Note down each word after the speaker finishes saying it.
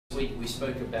week we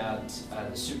spoke about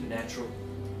the supernatural,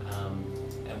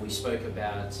 and we spoke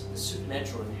about the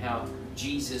supernatural and how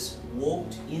Jesus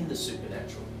walked in the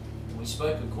supernatural. We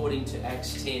spoke according to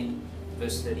Acts 10,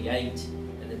 verse 38,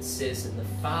 and it says that the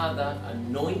Father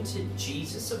anointed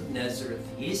Jesus of Nazareth,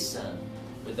 his son,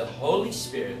 with the Holy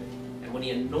Spirit, and when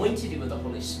he anointed him with the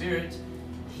Holy Spirit,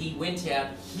 he went out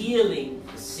healing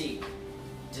the sick,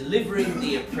 delivering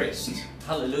the oppressed.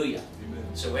 Hallelujah. Amen.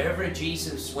 So wherever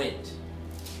Jesus went.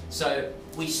 So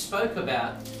we spoke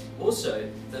about also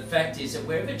the fact is that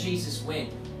wherever Jesus went,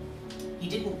 he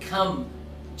didn't come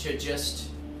to just,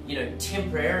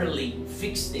 temporarily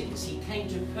fix things. He came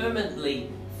to permanently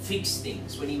fix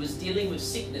things. When he was dealing with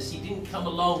sickness, he didn't come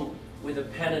along with a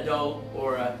Panadol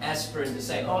or an aspirin to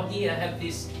say, oh, here, have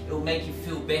this, it'll make you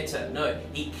feel better. No,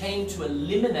 he came to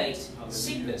eliminate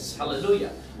sickness.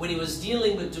 Hallelujah. When he was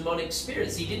dealing with demonic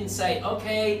spirits, he didn't say,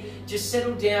 okay, just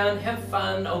settle down, have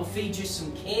fun, I'll feed you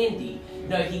some candy.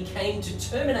 No, he came to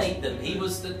terminate them. He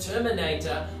was the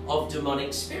terminator of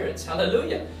demonic spirits.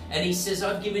 Hallelujah. And he says,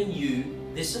 I've given you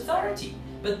this authority.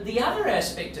 But the other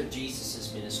aspect of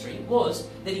Jesus' ministry was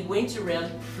that he went around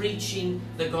preaching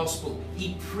the gospel.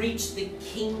 He preached the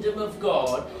kingdom of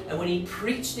God, and when he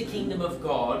preached the kingdom of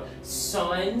God,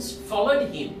 signs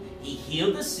followed him. He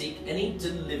healed the sick and he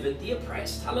delivered the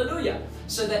oppressed. Hallelujah.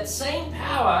 So that same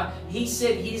power, he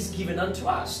said, he's given unto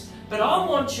us. But I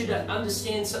want you to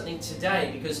understand something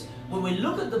today, because when we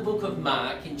look at the book of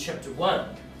Mark in chapter 1,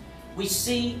 we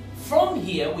see from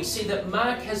here, we see that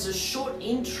Mark has a short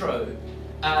intro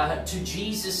to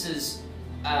Jesus's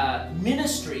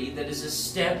ministry that is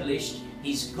established.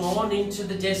 He's gone into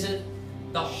the desert.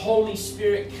 The Holy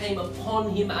Spirit came upon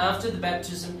him after the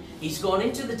baptism. He's gone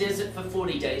into the desert for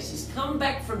 40 days. He's come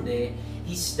back from there.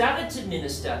 He started to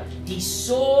minister. He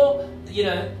saw,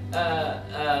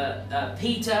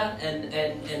 Peter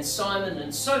and Simon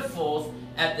and so forth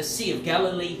at the Sea of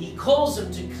Galilee. He calls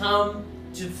them to come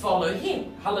to follow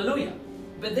him. Hallelujah.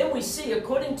 But then we see,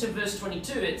 according to verse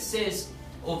 22, it says,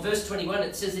 or verse 21,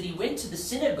 it says that he went to the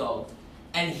synagogue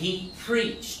and he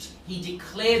preached. He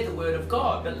declared the word of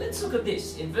God. But let's look at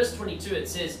this. In verse 22, it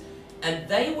says, and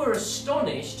they were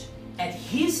astonished at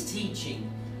his teaching,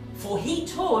 for he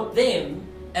taught them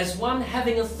as one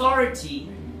having authority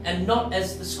and not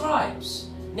as the scribes.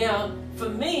 Now, for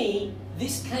me,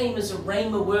 this came as a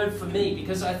rhema word for me,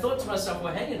 because I thought to myself,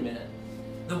 well, hang on a minute.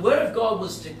 The word of God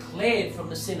was declared from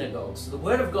the synagogues. The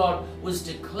word of God was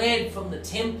declared from the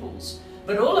temples.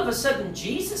 But all of a sudden,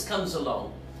 Jesus comes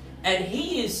along and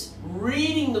he is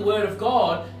reading the word of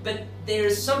God, but there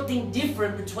is something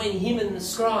different between him and the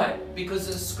scribe, because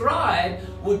the scribe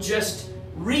would just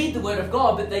read the word of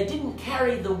God, but they didn't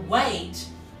carry the weight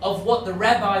of what the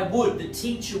rabbi would, the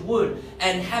teacher would,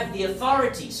 and have the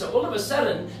authority. So all of a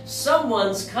sudden,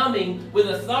 someone's coming with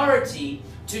authority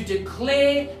to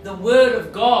declare the word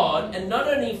of God, and not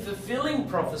only fulfilling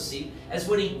prophecy, as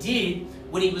what he did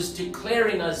when he was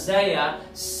declaring Isaiah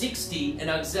 60 and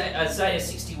Isaiah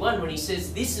 61, when he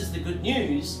says, this is the good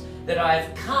news, that I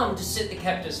have come to set the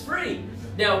captives free.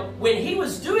 Now, when he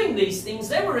was doing these things,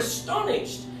 they were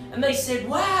astonished. And they said,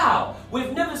 wow,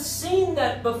 we've never seen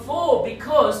that before,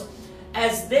 because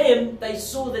as them, they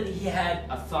saw that he had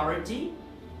authority,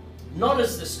 not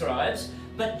as the scribes,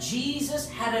 but Jesus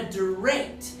had a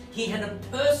direct, he had a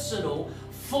personal,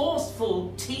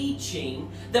 forceful teaching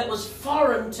that was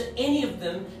foreign to any of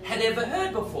them had ever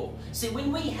heard before. See,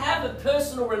 when we have a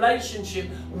personal relationship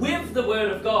with the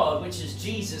Word of God, which is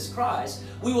Jesus Christ,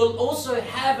 we will also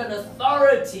have an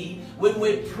authority when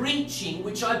we're preaching,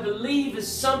 which I believe is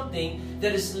something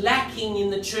that is lacking in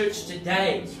the church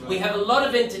today. Right. We have a lot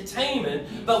of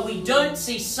entertainment, but we don't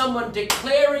see someone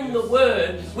declaring the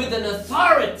Word with an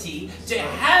authority to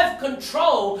have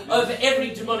control over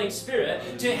every demonic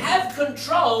spirit, to have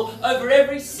control over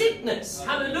every sickness.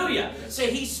 Hallelujah. So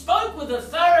he spoke with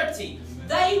authority.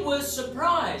 They were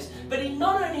surprised, but he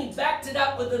not only backed it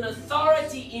up with an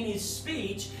authority in his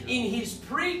speech, in his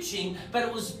preaching, but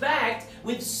it was backed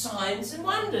with signs and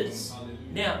wonders. Hallelujah.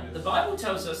 Now, the Bible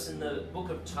tells us in the book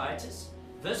of Titus,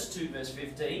 verse 2, verse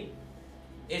 15,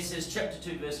 it says, chapter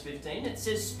 2, verse 15, it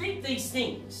says, speak these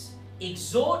things,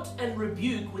 exhort and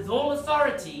rebuke with all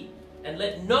authority, and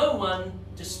let no one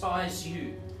despise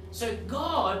you. So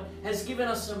God has given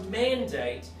us a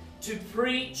mandate to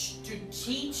preach, to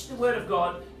teach the Word of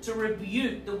God, to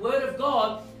rebuke. The Word of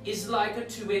God is like a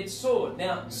two-edged sword.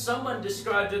 Now, someone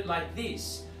described it like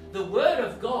this. The Word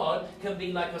of God can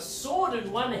be like a sword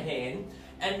in one hand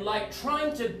and like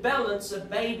trying to balance a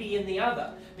baby in the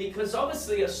other. Because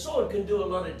obviously a sword can do a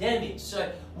lot of damage.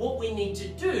 So what we need to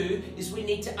do is we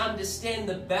need to understand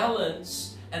the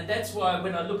balance. And that's why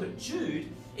when I look at Jude,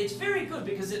 it's very good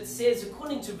because it says,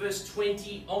 according to verse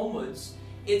 20 onwards,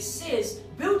 it says,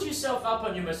 build yourself up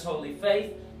on your most holy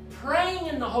faith, praying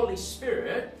in the Holy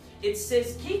Spirit. It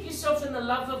says, keep yourself in the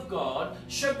love of God,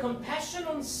 show compassion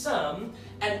on some,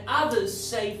 and others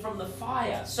save from the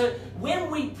fire. So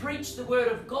when we preach the word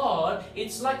of God,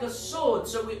 it's like a sword.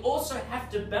 So we also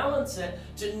have to balance it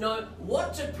to know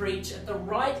what to preach at the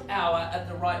right hour, at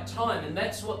the right time. And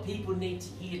that's what people need to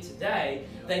hear today.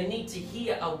 They need to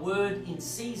hear a word in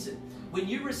season. When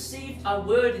you receive a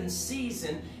word in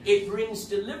season, it brings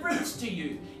deliverance to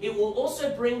you. It will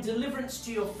also bring deliverance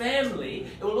to your family.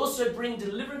 It will also bring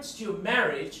deliverance to your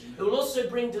marriage. It will also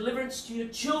bring deliverance to your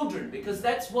children, because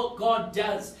that's what God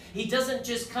does. He doesn't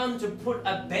just come to put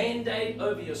a Band-Aid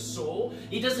over your sore.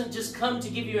 He doesn't just come to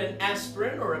give you an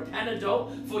aspirin or a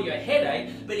Panadol for your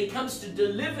headache, but He comes to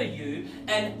deliver you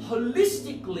and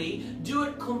holistically do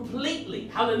it completely.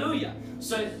 Hallelujah.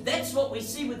 So that's what we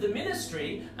see with the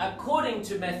ministry. According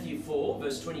to Matthew 4,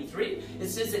 verse 23, it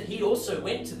says that He also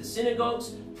went to the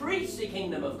synagogues, preached the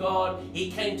kingdom of God.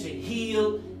 He came to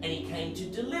heal and He came to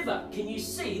deliver. Can you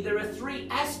see there are three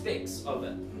aspects of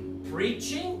it?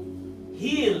 Preaching,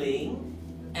 healing,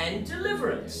 and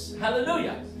deliverance.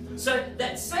 Hallelujah. So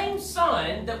that same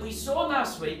sign that we saw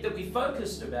last week, that we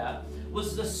focused about,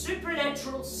 was the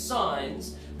supernatural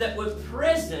signs that were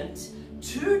present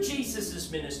to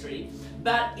Jesus' ministry,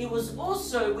 but it was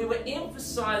also, we were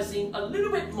emphasizing a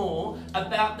little bit more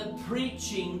about the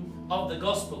preaching of the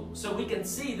gospel. So we can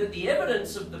see that the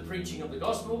evidence of the preaching of the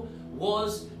gospel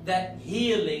was that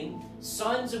healing,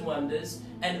 signs and wonders,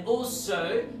 and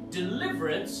also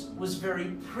deliverance was very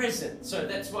present. So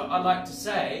that's what I like to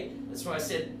say. That's why I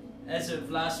said, as of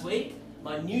last week,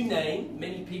 my new name,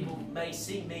 many people may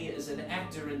see me as an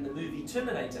actor in the movie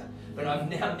Terminator, but I've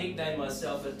now nicknamed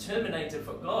myself a Terminator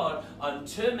for God. I'm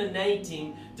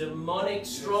terminating demonic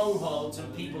strongholds in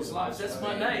people's lives. That's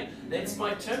my name. That's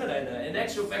my Terminator. In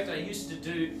actual fact, I used to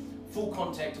do full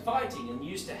contact fighting and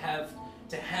used to have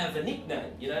a nickname,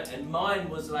 you know, and mine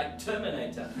was like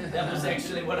Terminator. That was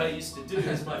actually what I used to do,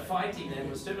 as my fighting name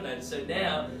was Terminator. So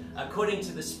now, according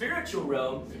to the spiritual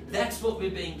realm, that's what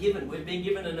we've been given. We've been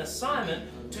given an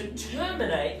assignment to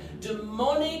terminate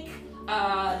demonic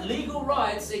legal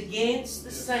rights against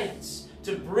the saints,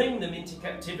 to bring them into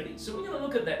captivity. So we're going to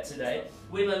look at that today.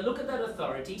 We're going to look at that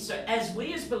authority. So as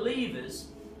we as believers,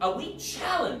 are we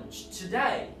challenged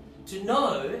today to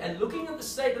know, and looking at the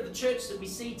state of the church that we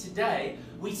see today,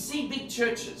 we see big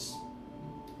churches.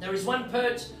 There is one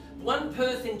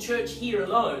Perth in church here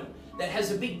alone that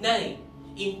has a big name.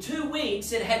 In 2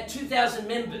 weeks it had 2,000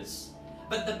 members.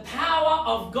 But the power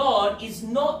of God is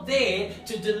not there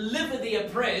to deliver the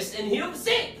oppressed and heal the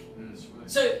sick.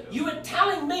 So you are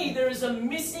telling me there is a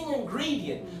missing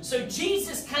ingredient. So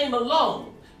Jesus came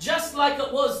along, just like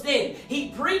it was then. He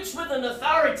preached with an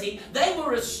authority. They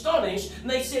were astonished, and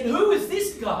they said, who is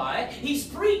this guy? He's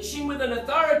preaching with an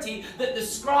authority that the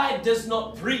scribe does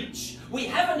not preach. We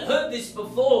haven't heard this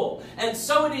before. And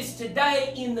so it is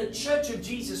today in the Church of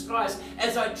Jesus Christ.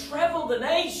 As I travel the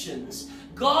nations,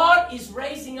 God is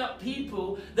raising up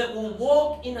people that will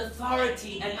walk in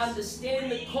authority and understand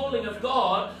the calling of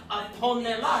God upon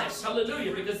their lives.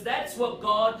 Hallelujah. Because that's what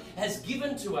God has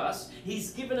given to us.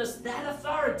 He's given us that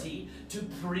authority to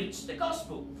preach the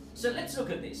gospel. So let's look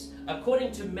at this.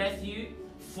 According to Matthew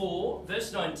 4,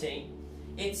 verse 19,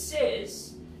 it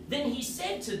says, then He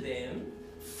said to them,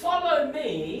 follow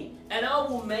me, and I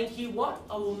will make you what?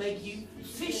 I will make you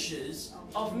fishers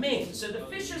of men. So the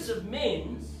fishers of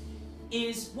men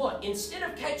is what? Instead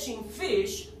of catching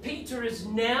fish, Peter is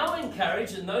now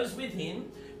encouraged, and those with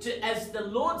him, to, as the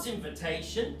Lord's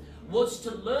invitation was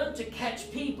to learn to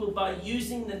catch people by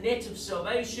using the net of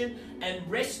salvation and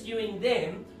rescuing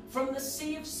them from the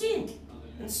sea of sin.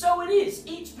 And so it is,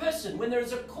 each person, when there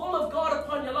is a call of God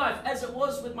upon your life, as it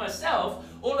was with myself,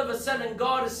 all of a sudden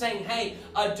God is saying, hey,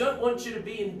 I don't want you to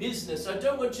be in business. I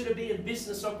don't want you to be in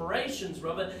business operations,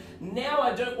 Robert. Now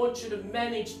I don't want you to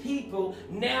manage people.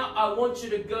 Now I want you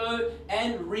to go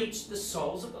and reach the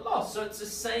souls of the lost. So it's the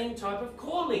same type of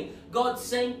calling. God's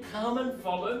saying, come and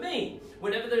follow me.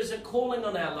 Whenever there's a calling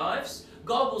on our lives,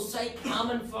 God will say, come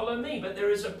and follow me. But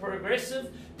there is a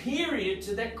progressive period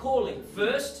to that calling.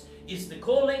 First is the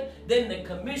calling, then the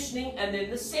commissioning, and then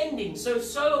the sending. So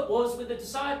it was with the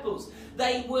disciples.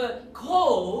 They were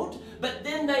called, but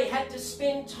then they had to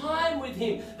spend time with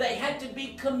Him. They had to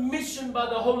be commissioned by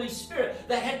the Holy Spirit.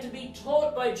 They had to be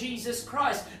taught by Jesus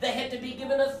Christ. They had to be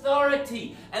given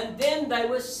authority, and then they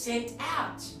were sent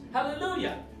out.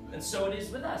 Hallelujah. And so it is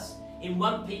with us. In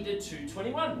 1 Peter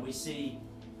 2:21, we see,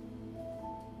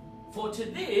 for to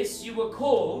this you were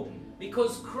called,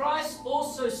 Because Christ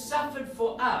also suffered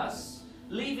for us,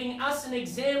 leaving us an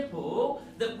example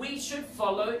that we should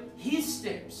follow his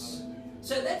steps.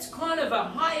 So that's kind of a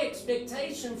high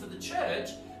expectation for the church,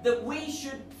 that we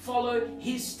should follow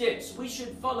his steps. We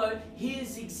should follow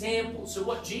his example. So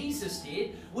what Jesus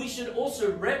did, we should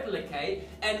also replicate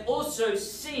and also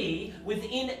see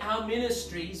within our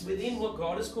ministries, within what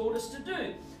God has called us to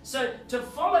do. So to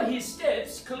follow his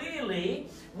steps, clearly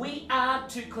we are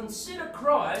to consider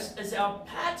Christ as our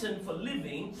pattern for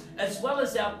living, as well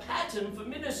as our pattern for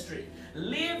ministry.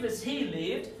 Live as he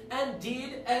lived and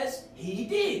did as he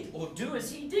did, or do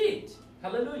as he did.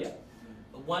 Hallelujah.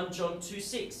 1 John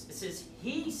 2:6, it says,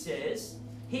 he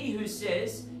who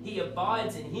says he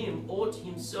abides in him ought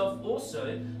himself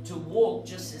also to walk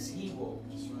just as he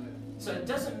walked. Right. So it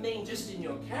doesn't mean just in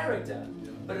your character,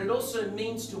 but it also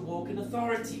means to walk in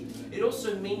authority. It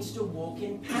also means to walk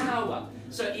in power.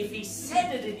 So if he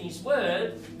said it in his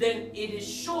word, then it is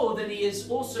sure that he is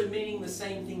also meaning the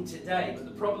same thing today. But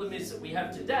the problem is that we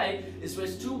have today is we're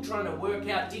still trying to work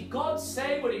out, did God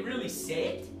say what he really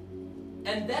said?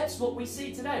 And that's what we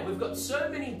see today. We've got so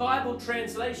many Bible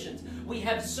translations. We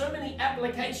have so many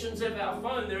applications of our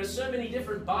phone. There are so many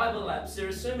different Bible apps. There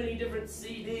are so many different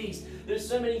CDs. There's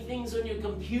so many things on your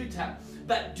computer.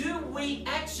 But do we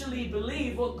actually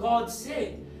believe what God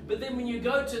said? But then when you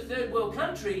go to third world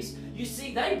countries, you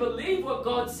see they believe what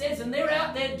God says and they're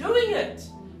out there doing it.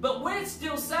 But we're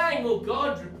still saying, well,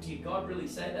 did God really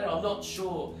say that? I'm not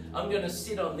sure. I'm going to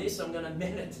sit on this. I'm going to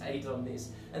meditate on this.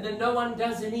 And then no one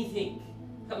does anything.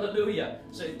 Hallelujah.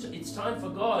 So it's time for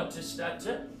God to start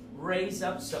to raise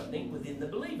up something within the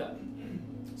believer.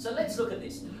 So let's look at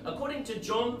this. According to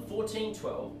John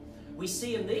 14:12, we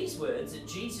see in these words that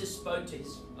Jesus spoke to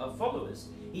his followers.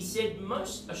 He said,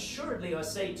 most assuredly I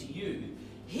say to you,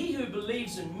 he who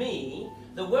believes in me,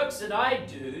 the works that I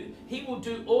do, he will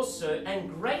do also, and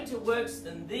greater works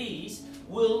than these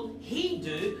will he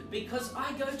do, because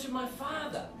I go to my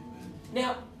Father.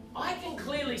 Now, I can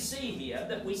clearly see here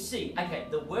that we see, okay,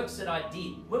 the works that I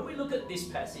did. When we look at this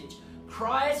passage,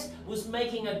 Christ was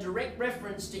making a direct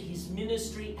reference to his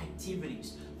ministry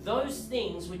activities. Those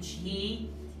things which he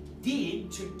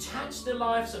did to touch the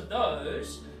lives of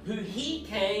those who he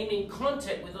came in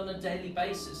contact with on a daily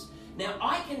basis. Now,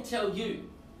 I can tell you,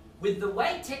 with the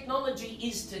way technology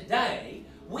is today,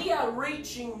 we are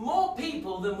reaching more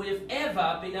people than we've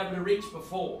ever been able to reach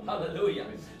before. Hallelujah.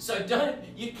 So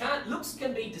looks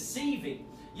can be deceiving.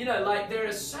 You know, like there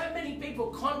are so many people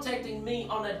contacting me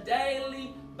on a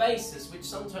daily basis, which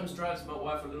sometimes drives my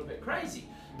wife a little bit crazy.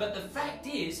 But the fact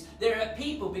is, there are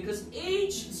people, because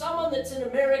someone that's in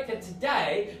America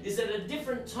today is at a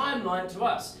different timeline to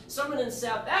us. Someone in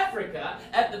South Africa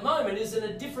at the moment is in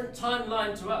a different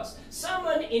timeline to us.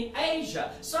 Someone in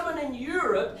Asia, someone in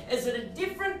Europe is at a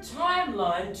different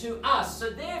timeline to us. So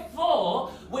therefore,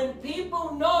 when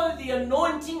people know the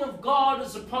anointing of God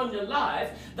is upon your life,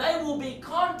 they will be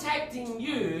contacting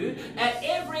you at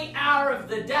every hour of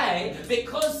the day,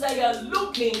 because they are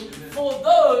looking for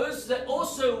those that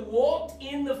also walked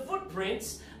in the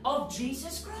footprints of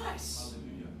Jesus Christ.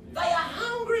 They are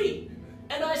hungry.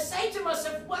 And I say to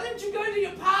myself, why don't you go to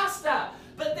your pastor?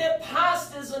 But their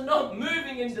pastors are not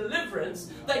moving in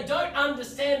deliverance. They don't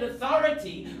understand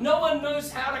authority. No one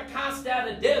knows how to cast out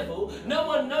a devil. No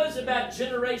one knows about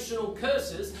generational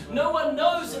curses. No one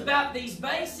knows about these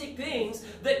basic things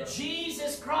that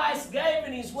Jesus Christ gave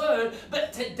in his word.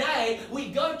 But today we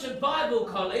go to Bible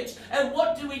college, and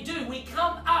what do? We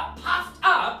come up puffed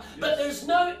up, but there's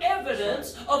no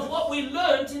evidence of what we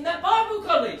learned in that Bible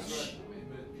college.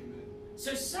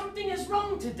 So something is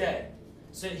wrong today.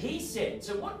 So he said,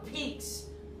 so what peaks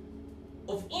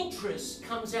of interest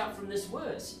comes out from this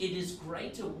verse? It is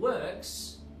greater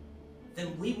works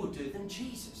than we will do than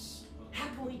Jesus. How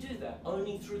can we do that?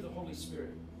 Only through the Holy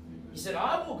Spirit. He said,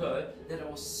 I will go, that I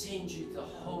will send you the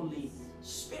Holy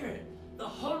Spirit. The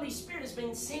Holy Spirit has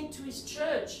been sent to his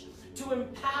church to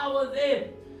empower them.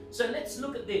 So let's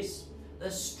look at this. The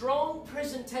strong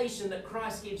presentation that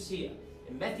Christ gives here.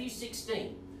 In Matthew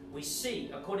 16, we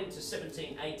see, according to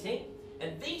 17:18,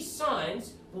 and these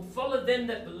signs will follow them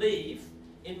that believe.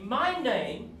 In my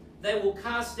name, they will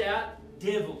cast out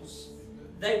devils.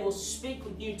 They will speak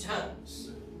with new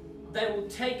tongues. They will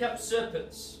take up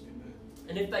serpents.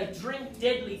 And if they drink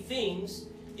deadly things,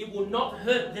 it will not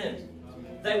hurt them.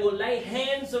 They will lay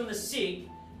hands on the sick,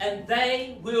 and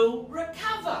they will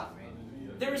recover.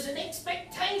 There is an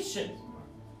expectation.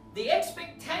 The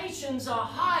expectations are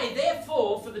high,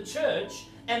 therefore, for the church.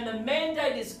 And the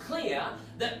mandate is clear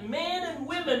that men and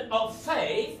women of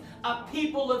faith are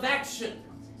people of action.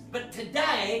 But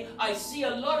today, I see a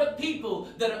lot of people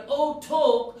that are all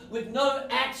talk with no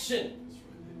action.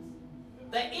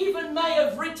 They even may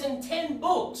have written 10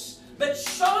 books, but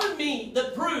show me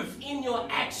the proof in your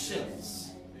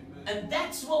actions. And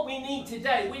that's what we need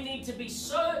today. We need to be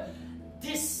so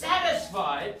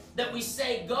dissatisfied that we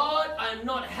say, God, I'm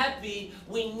not happy,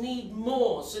 we need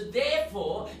more. So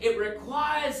therefore, it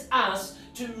requires us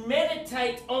to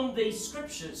meditate on these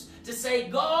scriptures, to say,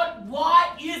 God,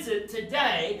 why is it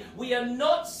today we are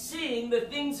not seeing the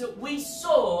things that we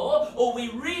saw or we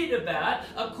read about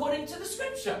according to the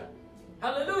scripture?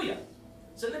 Hallelujah.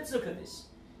 So let's look at this.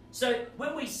 So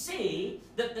when we see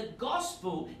that the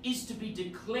gospel is to be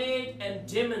declared and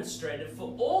demonstrated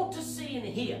for all to see and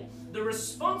hear, the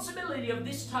responsibility of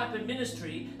this type of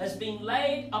ministry has been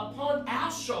laid upon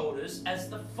our shoulders as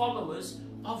the followers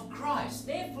of Christ.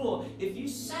 Therefore, if you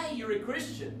say you're a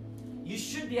Christian, you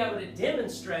should be able to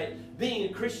demonstrate being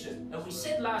a Christian. And we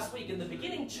said last week in the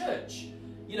beginning church,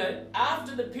 you know,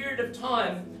 after the period of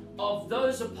time of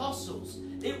those apostles,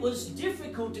 it was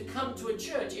difficult to come to a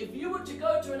church. If you were to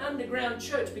go to an underground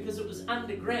church because it was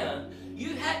underground,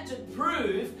 you had to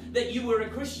prove that you were a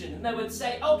Christian. And they would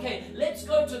say, okay, let's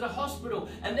go to the hospital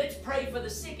and let's pray for the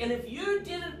sick. And if you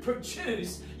didn't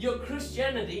produce your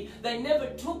Christianity, they never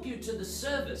took you to the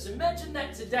service. Imagine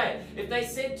that today. If they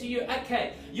said to you,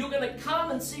 okay, you're going to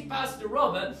come and see Pastor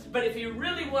Robert, but if you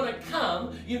really want to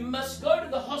come, you must go to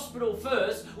the hospital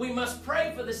first. We must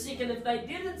pray for the sick. And if they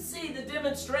didn't see the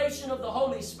demonstration of the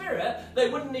Holy Spirit, they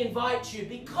wouldn't invite you,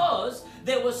 because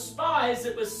there were spies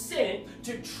that were sent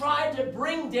to try to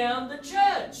bring down the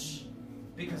church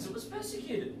because it was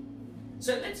persecuted.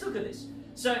 So let's look at this.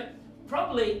 So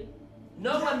probably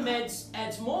no one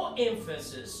adds more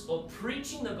emphasis or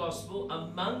preaching the gospel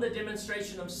among the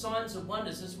demonstration of signs and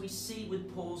wonders as we see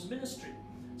with Paul's ministry.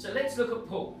 So let's look at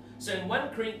Paul. So in 1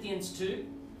 Corinthians 2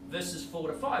 verses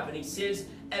 4 to 5, and he says,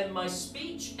 and my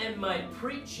speech and my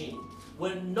preaching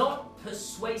were not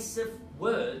persuasive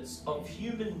words of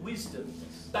human wisdom,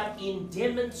 but in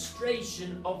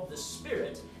demonstration of the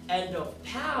Spirit and of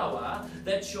power,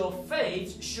 that your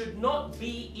faith should not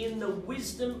be in the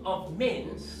wisdom of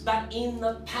men, but in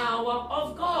the power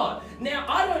of God. Now,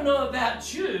 I don't know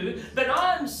about you, but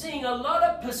I'm seeing a lot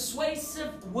of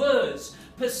persuasive words,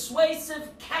 persuasive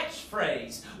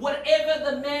catchphrase. Whatever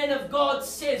the man of God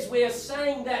says, we are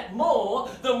saying that more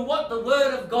than what the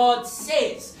Word of God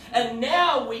says. And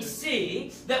now we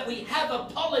see that we have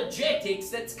apologetics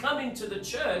that's come into the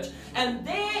church, and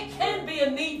there can be a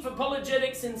need for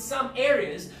apologetics in some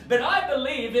areas, but I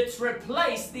believe it's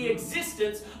replaced the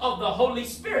existence of the Holy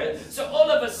Spirit. So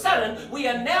all of a sudden, we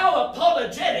are now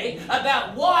apologetic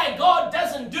about why God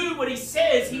doesn't do what He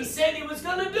says He said He was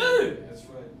going to do. That's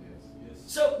right.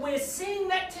 Yes. So we're seeing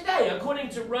that today, according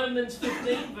to Romans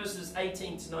 15, verses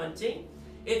 18 to 19.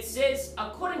 It says,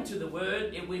 according to the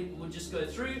word, we'll just go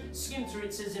through, skim through,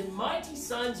 it says, in mighty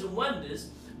signs and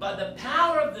wonders, by the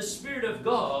power of the Spirit of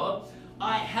God,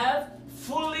 I have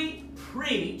fully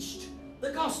preached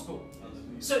the gospel.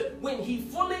 So when he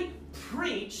fully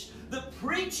preached, the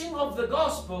preaching of the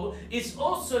gospel is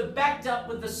also backed up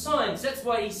with the signs. That's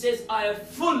why he says, I have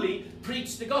fully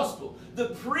preached the gospel. The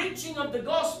preaching of the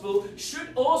gospel should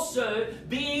also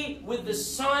be with the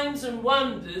signs and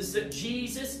wonders that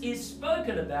Jesus is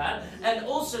spoken about, and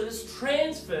also is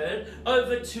transferred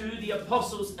over to the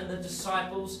apostles and the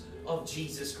disciples of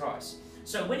Jesus Christ.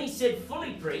 So when he said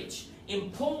fully preach, in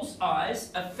Paul's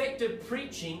eyes, effective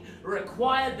preaching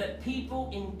required that people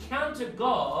encounter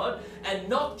God and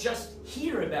not just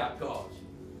hear about God.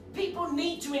 People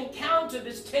need to encounter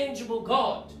this tangible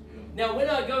God. Now, when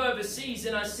I go overseas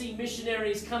and I see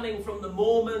missionaries coming from the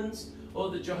Mormons or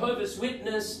the Jehovah's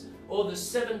Witness or the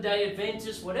Seventh-day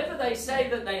Adventists, whatever they say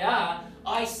that they are,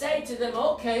 I say to them,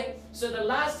 okay, so the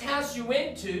last house you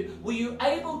went to, were you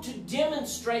able to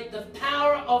demonstrate the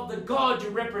power of the God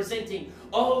you're representing?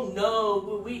 Oh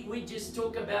no, we just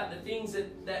talk about the things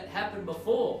that happened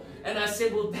before. And I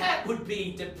said, well, that would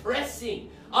be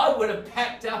depressing. I would have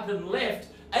packed up and left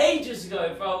ages ago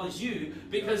if I was you,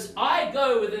 because I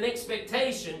go with an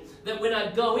expectation that when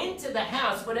I go into the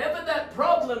house, whatever that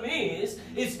problem is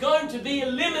going to be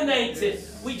eliminated.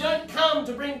 Yes. We don't come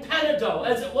to bring Panadol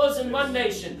as it was in one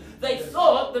nation. They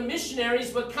thought the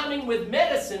missionaries were coming with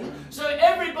medicine, so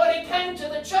everybody came to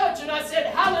the church, and I said,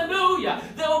 hallelujah,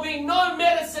 there will be no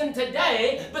medicine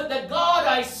today, but the God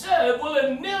I serve will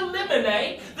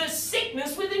eliminate the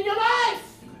sickness within your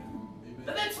life.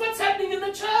 But that's what's happening in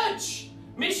the church.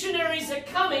 Missionaries are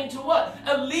coming to what?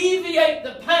 Alleviate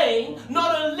the pain,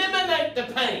 not eliminate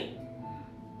the pain.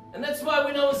 And that's why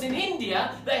when I was in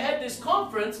India, they had this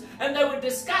conference and they were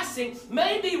discussing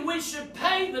maybe we should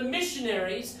pay the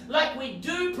missionaries like we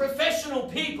do professional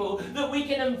people, that we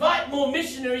can invite more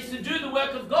missionaries to do the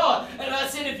work of God. And I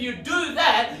said, if you do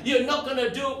that, you're not going to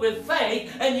do it with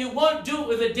faith, and you won't do it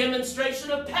with a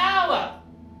demonstration of power.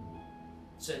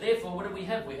 So therefore, what do we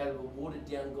have? We have a watered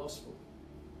down gospel.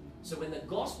 So when the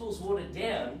gospel's watered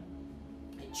down,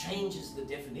 it changes the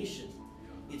definition.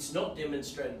 It's not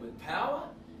demonstrated with power,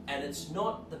 and it's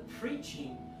not the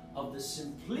preaching of the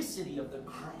simplicity of the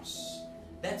cross.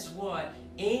 That's why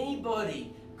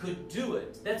anybody could do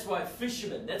it. That's why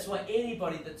fishermen, that's why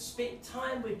anybody that spent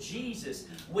time with Jesus,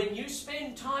 when you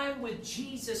spend time with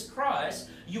Jesus Christ,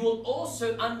 you will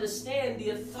also understand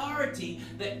the authority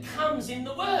that comes in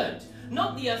the Word.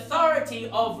 Not the authority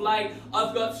of like,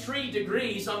 I've got 3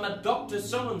 degrees, I'm a doctor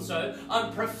so-and-so,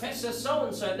 I'm Professor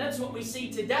so-and-so. That's what we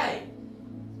see today.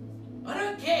 I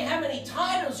don't care how many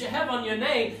titles you have on your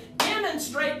name,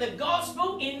 demonstrate the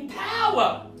gospel in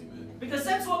power. Amen. Because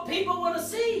that's what people want to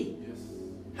see. Yes.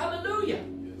 Hallelujah.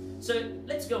 Yes. So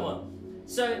let's go on.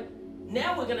 So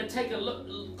now we're going to take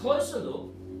a closer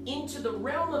look into the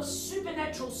realm of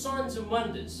supernatural signs and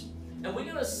wonders. And we're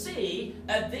going to see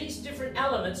these different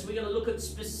elements. We're going to look at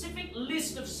specific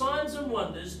list of signs and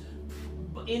wonders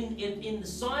in the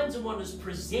signs and wonders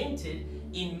presented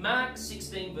in Mark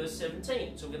 16 verse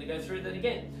 17. So we're going to go through that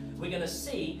again. We're going to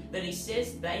see that he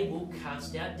says they will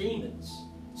cast out demons.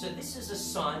 So this is a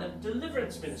sign of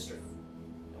deliverance ministry.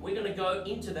 And we're going to go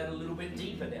into that a little bit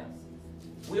deeper now.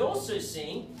 We also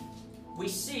see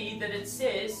that it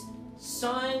says,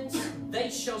 signs, they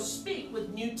shall speak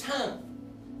with new tongue.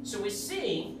 So we're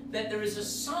seeing that there is a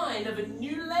sign of a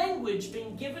new language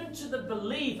being given to the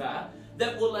believer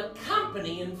that will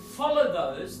accompany and follow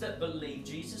those that believe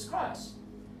Jesus Christ.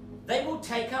 They will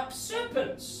take up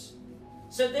serpents.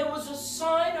 So there was a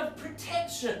sign of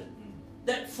protection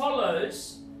that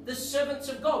follows the servants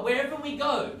of God. Wherever we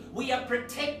go, we are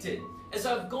protected. As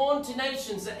I've gone to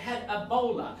nations that had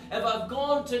Ebola, as I've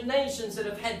gone to nations that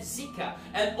have had Zika,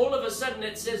 and all of a sudden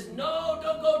it says, no,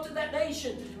 don't go to that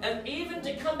nation. And even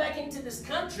to come back into this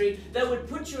country, they would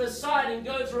put you aside and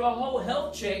go through a whole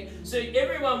health check. So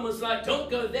everyone was like,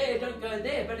 don't go there, don't go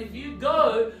there. But if you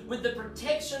go with the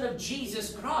protection of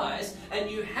Jesus Christ, and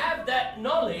you have that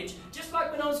knowledge, just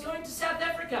like when I was going to South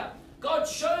Africa, God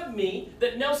showed me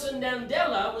that Nelson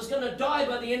Mandela was going to die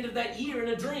by the end of that year in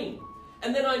a dream.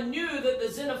 And then I knew that the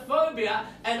xenophobia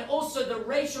and also the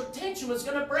racial tension was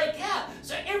going to break out.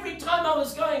 So every time I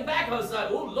was going back, I was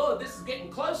like, oh Lord, this is getting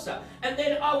closer. And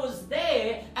then I was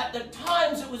there at the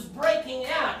times it was breaking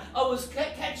out. I was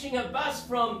catching a bus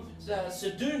from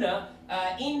Seduna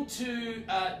into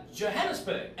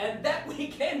Johannesburg. And that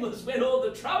weekend was when all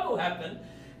the trouble happened.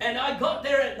 And I got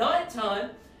there at night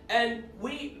time. And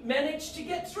we managed to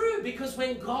get through, because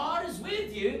when God is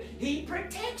with you, He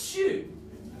protects you.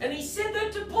 And He said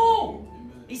that to Paul.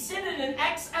 He said it in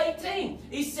Acts 18.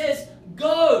 He says,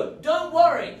 go, don't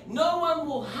worry. No one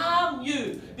will harm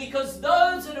you, because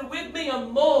those that are with me are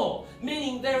more.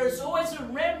 Meaning there is always a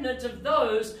remnant of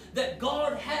those that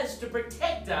God has to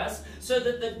protect us so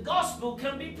that the gospel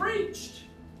can be preached.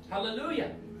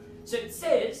 Hallelujah. So it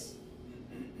says,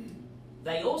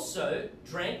 they also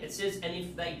drank, it says, and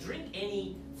if they drink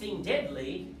anything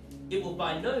deadly, it will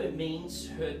by no means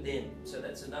hurt them. So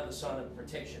that's another sign of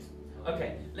protection.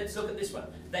 Okay, let's look at this one.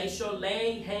 They shall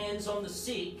lay hands on the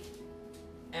sick,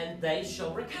 and they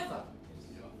shall recover.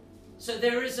 So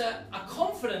there is a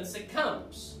confidence that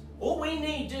comes. All we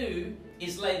need to do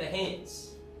is lay the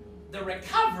hands. The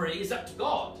recovery is up to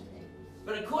God.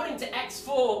 But according to Acts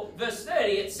 4 verse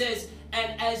 30, it says,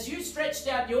 and as you stretched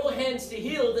out your hands to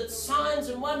heal, that signs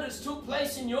and wonders took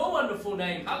place in your wonderful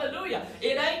name. Hallelujah.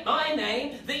 It ain't my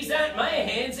name. These aren't my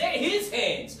hands. They're His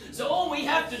hands. So all we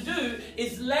have to do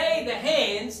is lay the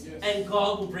hands, and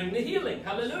God will bring the healing.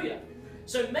 Hallelujah.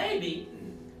 So maybe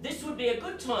this would be a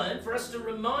good time for us to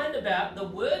remind about the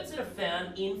words that are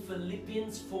found in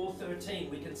Philippians 4:13.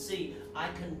 We can see, I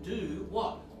can do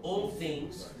what? All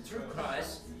things through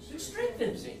Christ who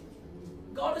strengthens me.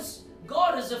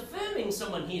 God is affirming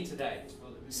someone here today,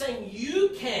 saying you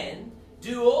can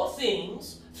do all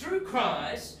things through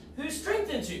Christ who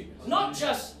strengthens you. Not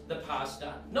just the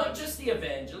pastor, not just the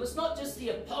evangelist, not just the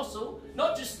apostle,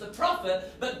 not just the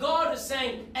prophet, but God is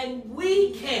saying, and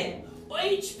we can.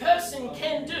 Each person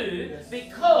can do,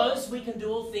 because we can do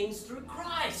all things through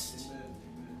Christ.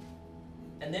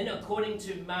 And then according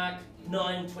to Mark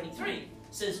 9:23,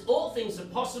 says all things are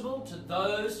possible to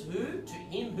those who, to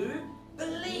him who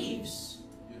believes.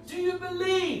 Do you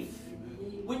believe?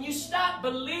 when you start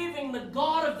believing the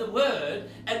God of the Word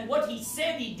and what He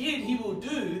said He did, He will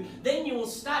do, then you will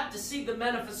start to see the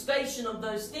manifestation of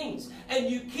those things. And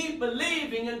you keep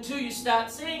believing until you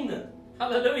start seeing them.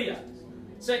 Hallelujah.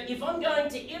 So if I'm going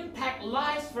to impact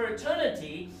lives for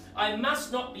eternity, I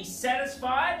must not be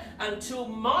satisfied until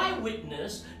my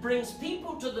witness brings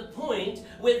people to the point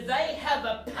where they have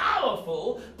a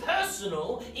powerful,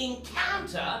 personal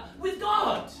encounter with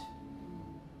God.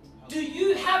 Do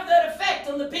you have that effect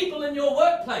on the people in your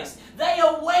workplace? They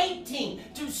are waiting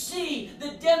to see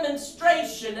the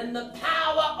demonstration and the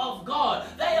power of God.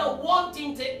 They are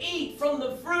wanting to eat from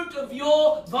the fruit of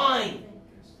your vine.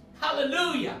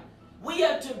 Hallelujah. We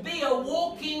are to be a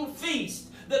walking feast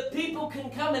that people can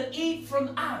come and eat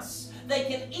from us. They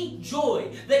can eat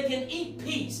joy. They can eat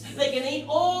peace. They can eat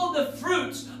all the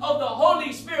fruits of the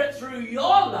Holy Spirit through your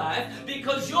life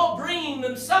because you're bringing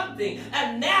them something.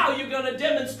 And now you're going to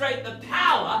demonstrate the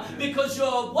power because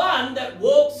you're one that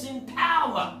walks in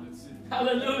power.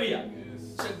 Hallelujah.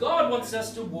 So God wants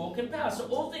us to walk in power. So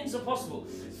all things are possible.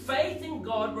 Faith in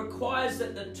God requires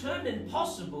that the term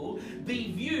impossible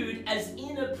be viewed as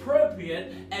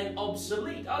inappropriate and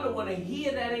obsolete. I don't want to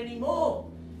hear that anymore.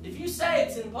 If you say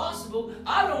it's impossible,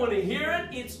 I don't want to hear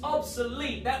it. It's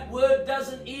obsolete. That word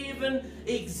doesn't even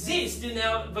exist in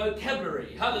our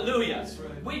vocabulary. Hallelujah.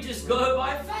 Right. We just go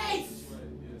by faith. Right.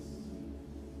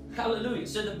 Yes. Hallelujah.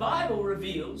 So the Bible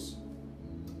reveals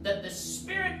that the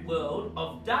spirit world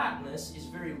of darkness is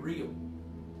very real.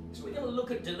 So we're going to look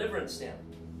at deliverance now.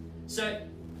 So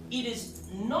it is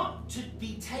not to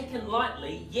be taken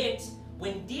lightly, yet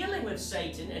when dealing with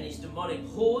Satan and his demonic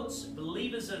hordes,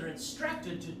 believers are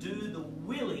instructed to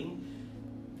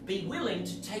be willing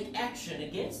to take action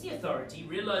against the authority,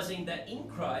 realizing that in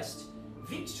Christ,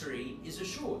 victory is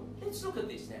assured. Let's look at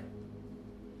this now.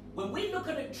 When we look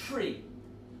at a tree,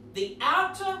 the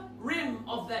outer rim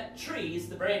of that tree is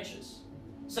the branches.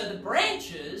 So the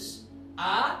branches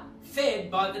are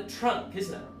fed by the trunk,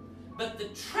 isn't it? But the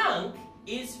trunk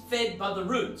is fed by the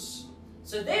roots.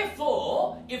 So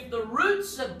therefore, if the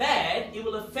roots are bad, it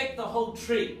will affect the whole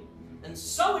tree. And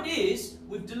so it is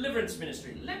with deliverance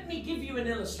ministry. Let me give you an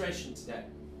illustration today.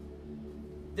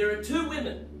 There are two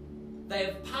women. They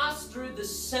have passed through the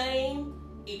same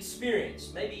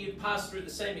experience. Maybe you've passed through the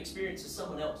same experience as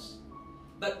someone else.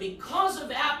 But because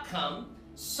of outcome,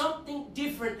 something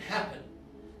different happened.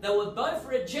 They were both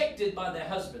rejected by their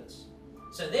husbands.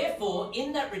 So therefore,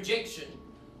 in that rejection,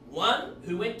 one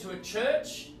who went to a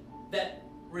church that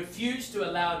refused to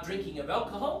allow drinking of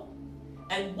alcohol,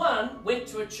 and one went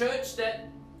to a church that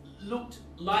looked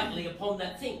lightly upon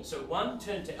that thing. So one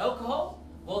turned to alcohol,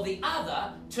 while the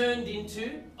other turned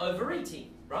into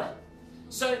overeating, right?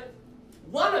 So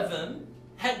one of them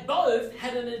both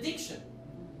had an addiction.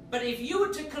 But if you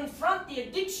were to confront the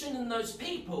addiction in those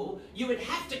people, you would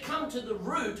have to come to the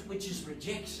root, which is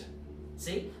rejection.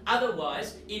 See?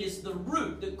 Otherwise, it is the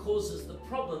root that causes the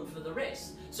problem for the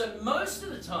rest. So most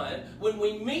of the time, when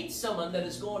we meet someone that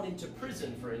has gone into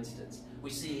prison, for instance,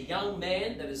 we see a young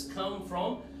man that has come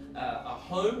from a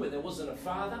home where there wasn't a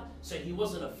father, so he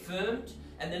wasn't affirmed,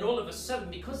 and then all of a sudden,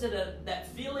 because of that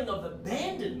feeling of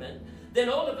abandonment, then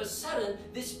all of a sudden,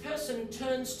 this person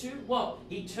turns to what?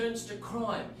 He turns to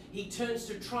crime. He turns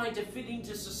to trying to fit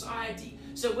into society.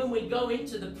 So when we go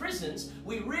into the prisons,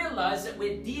 we realize that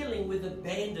we're dealing with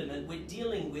abandonment. We're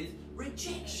dealing with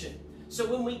rejection. So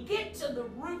when we get to the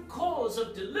root cause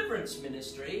of deliverance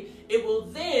ministry, it will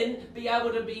then be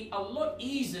able to be a lot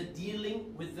easier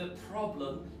dealing with the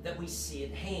problem that we see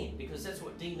at hand. Because that's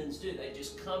what demons do. They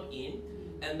just come in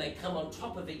and they come on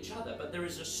top of each other. But there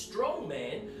is a strong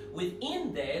man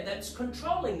within there that's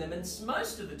controlling them. And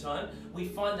most of the time, we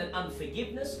find that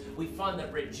unforgiveness, we find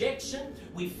that rejection,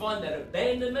 we find that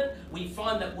abandonment, we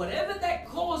find that whatever that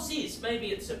cause is,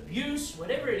 maybe it's abuse,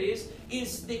 whatever it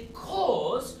is the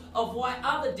cause of why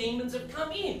other demons have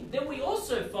come in. Then we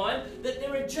also find that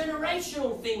there are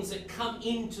generational things that come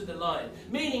into the line.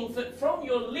 Meaning that from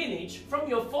your lineage, from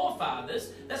your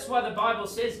forefathers, that's why the Bible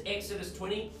says, Exodus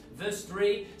 20, Verse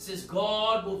 3 says,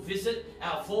 God will visit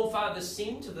our forefathers'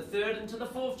 sin to the third and to the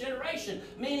fourth generation.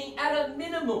 Meaning, at a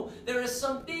minimal, there are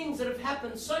some things that have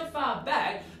happened so far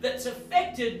back that's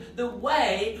affected the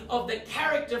way of the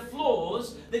character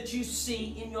flaws that you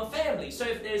see in your family. So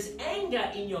if there's anger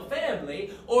in your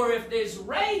family, or if there's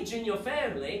rage in your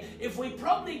family, if we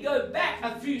probably go back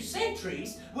a few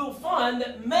centuries, we'll find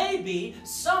that maybe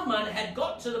someone had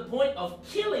got to the point of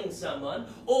killing someone,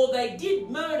 or they did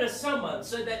murder someone.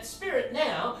 So that spirit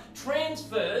now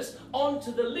transfers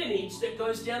onto the lineage that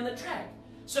goes down the track.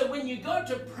 So when you go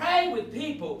to pray with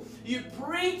people, you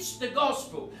preach the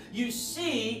gospel, you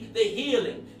see the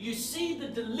healing, you see the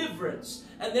deliverance,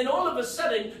 and then all of a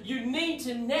sudden you need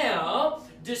to now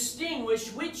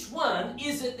distinguish which one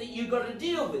is it that you got to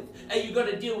deal with. Are you got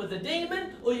to deal with the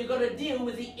demon, or you got to deal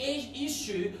with the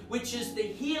issue, which is the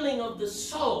healing of the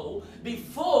soul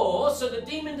before, so the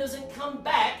demon doesn't come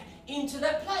back into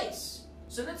that place.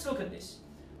 So let's look at this.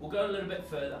 We'll go a little bit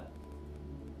further.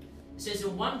 It says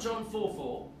in 1 John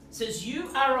 4:4, it says, you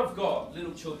are of God,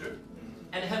 little children,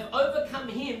 and have overcome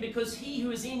him, because he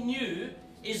who is in you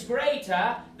is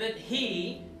greater than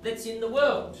he that's in the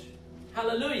world.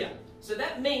 Hallelujah. So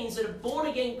that means that a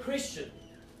born-again Christian,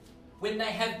 when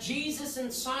they have Jesus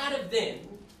inside of them,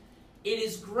 it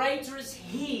is greater is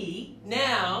he,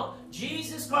 now,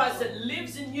 Jesus Christ, that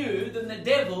lives in you than the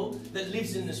devil that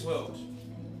lives in this world.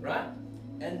 Right?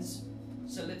 And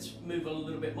so let's move on a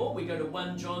little bit more. We go to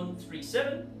 1 John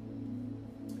 3:7.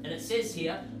 And it says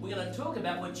here, we're going to talk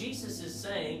about what Jesus is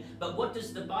saying, but what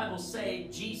does the Bible say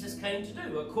Jesus came to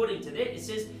do? According to that, it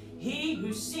says, he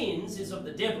who sins is of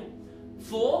the devil.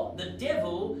 For the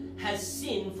devil has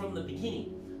sinned from the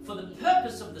beginning. For the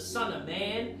purpose of the Son of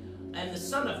Man and the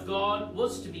Son of God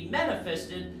was to be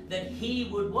manifested, that he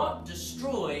would what?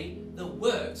 Destroy the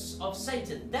works of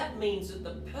Satan. That means that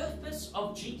the purpose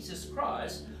of Jesus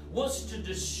Christ was to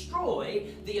destroy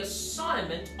the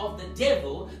assignment of the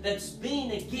devil that's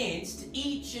been against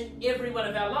each and every one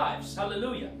of our lives.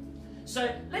 Hallelujah.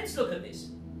 So let's look at this.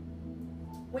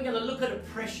 We're going to look at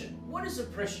oppression. What is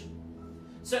oppression?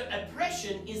 So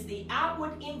oppression is the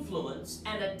outward influence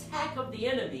and attack of the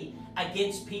enemy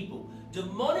against people.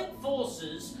 Demonic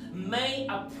forces may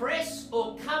oppress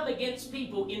or come against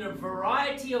people in a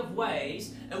variety of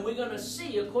ways, and we're going to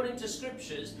see, according to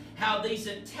scriptures, how these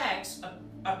attacks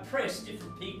oppress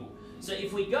different people. So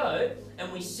if we go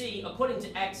and we see, according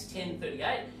to Acts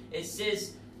 10:38, it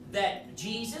says that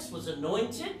Jesus was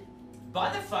anointed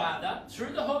by the Father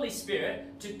through the Holy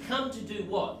Spirit to come to do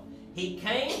what? He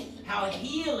came,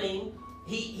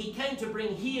 he came to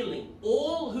bring healing,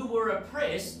 all who were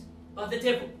oppressed by the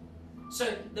devil.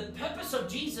 So the purpose of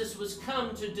Jesus was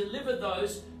come to deliver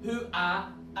those who are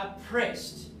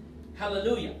oppressed.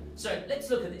 Hallelujah. So let's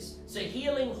look at this. So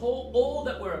healing all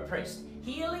that were oppressed.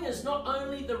 Healing is not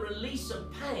only the release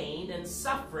of pain and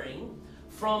suffering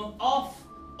from off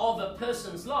of a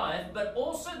person's life, but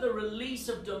also the release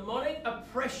of demonic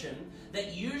oppression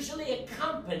that usually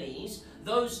accompanies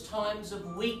those times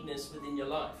of weakness within your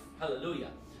life. Hallelujah.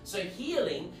 So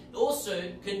healing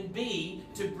also can be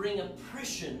to bring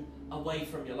oppression away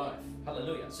from your life.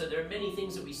 Hallelujah. So there are many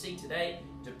things that we see today: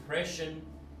 depression,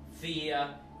 fear,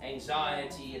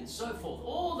 anxiety, and so forth.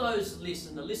 All those lists,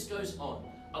 and the list goes on.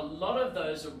 A lot of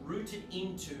those are rooted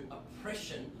into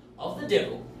oppression of the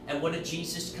devil. And what did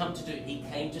Jesus come to do? He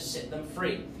came to set them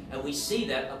free. And we see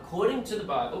that according to the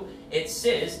Bible, it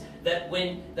says that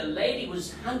when the lady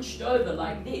was hunched over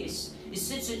like this, it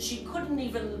says that she couldn't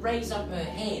even raise up her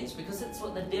hands, because that's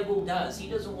what the devil does. He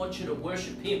doesn't want you to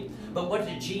worship him. But what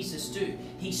did Jesus do?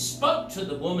 He spoke to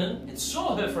the woman and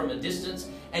saw her from a distance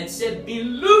and said, "Be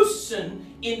loosened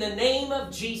in the name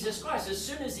of Jesus Christ." As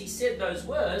soon as he said those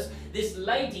words, this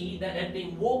lady that had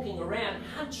been walking around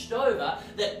hunched over,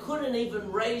 that couldn't even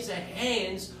raise her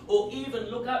hands or even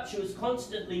look up, she was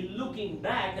constantly looking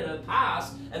back at her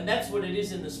past, and that's what it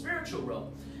is in the spiritual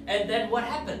realm. And then what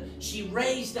happened? She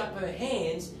raised up her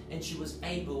hands and she was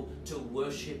able to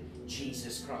worship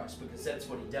Jesus Christ, because that's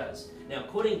what he does. Now,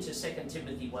 according to 2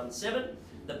 Timothy 1:7,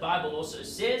 the Bible also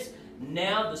says,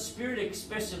 now the Spirit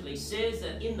expressively says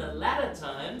that in the latter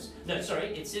times,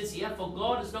 it says here, for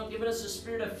God has not given us a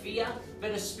spirit of fear,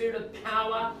 but a spirit of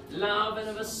power, love, and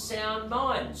of a sound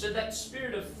mind. So that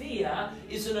spirit of fear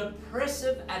is an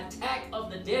oppressive attack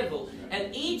of the devil.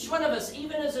 And each one of us,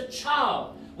 even as a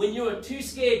child, when you are too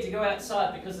scared to go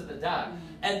outside because of the dark,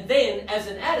 and then as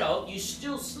an adult you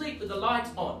still sleep with the light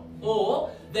on,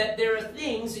 or that there are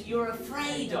things that you're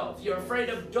afraid of. You're afraid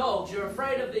of dogs, you're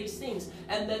afraid of these things,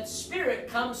 and that spirit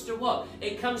comes to what?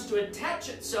 It comes to attach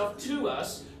itself to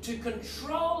us to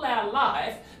control our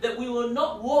life, that we will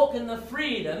not walk in the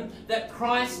freedom that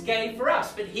Christ gave for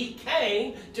us. But he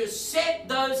came to set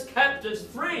those captives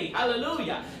free.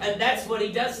 Hallelujah. And that's what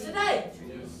he does today.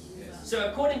 So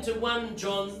according to 1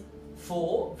 John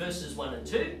 4, verses 1 and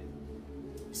 2, it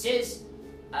says,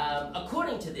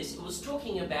 according to this, it was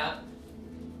talking about,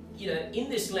 in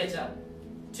this letter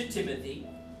to Timothy,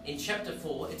 in chapter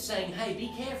 4, it's saying, hey,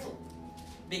 be careful.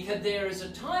 Because there is a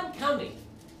time coming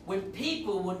when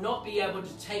people will not be able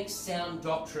to take sound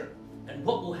doctrine. And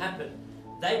what will happen?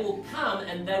 They will come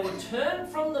and they will turn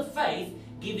from the faith,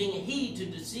 giving heed to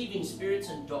deceiving spirits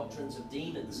and doctrines of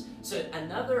demons. So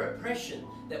another oppression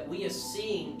that we are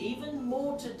seeing even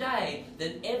more today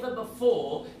than ever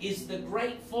before is the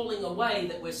great falling away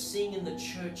that we're seeing in the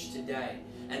church today.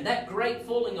 And that great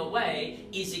falling away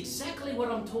is exactly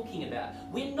what I'm talking about.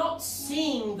 We're not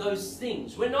seeing those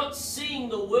things. We're not seeing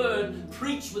the word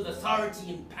preached with authority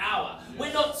and power.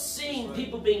 We're not seeing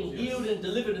people being healed and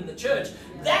delivered in the church.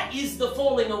 That is the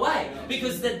falling away.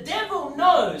 Because the devil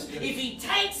knows if he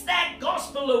takes that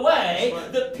gospel away,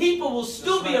 the people will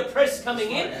still be oppressed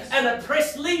coming in and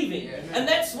oppressed leaving. And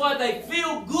that's why they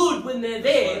feel good when they're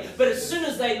there, but as soon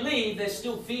as they leave, they're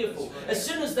still fearful. As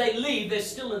soon as they leave, they're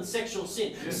still in sexual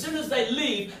sin. As soon as they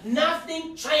leave,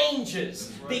 nothing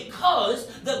changes. Because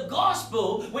the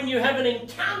gospel, when you have an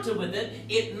encounter with it,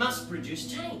 it must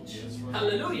produce change.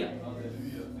 Hallelujah.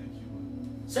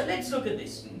 So let's look at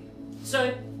this.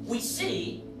 So we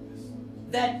see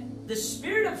that the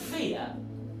spirit of fear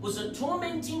was a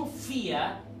tormenting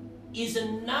fear is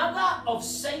another of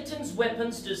Satan's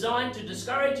weapons designed to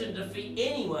discourage and defeat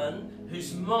anyone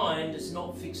whose mind is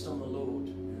not fixed on the Lord.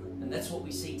 And that's what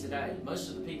we see today. Most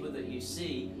of the people that you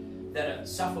see that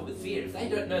suffer with fear, if they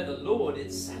don't know the Lord,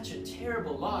 it's such a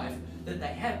terrible life that they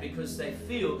have because they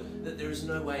feel that there is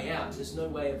no way out, there's no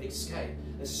way of escape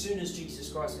as soon as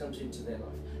Jesus Christ comes into their life.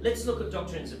 Let's look at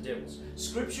doctrines of devils.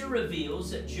 Scripture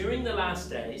reveals that during the last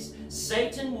days,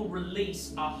 Satan will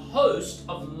release a host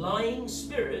of lying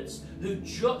spirits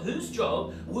whose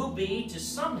job will be to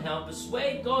somehow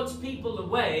persuade God's people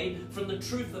away from the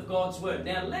truth of God's word.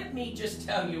 Now, let me just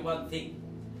tell you one thing.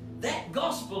 That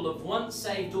gospel of once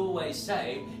saved, always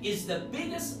saved is the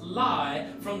biggest lie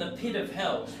from the pit of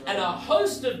hell. And a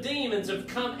host of demons have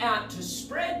come out to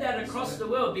spread that across the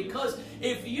world, because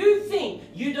if you think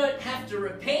you don't have to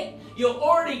repent, you're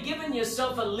already given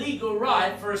yourself a legal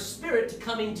right for a spirit to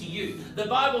come into you. The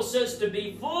Bible says to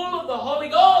be full of the Holy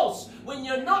Ghost. When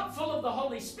you're not full of the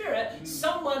Holy Spirit,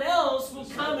 someone else will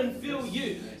come and fill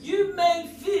you. You may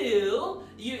feel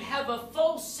you have a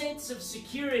false sense of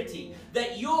security,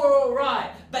 that you're all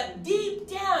right, but deep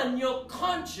down your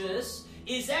conscience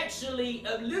is actually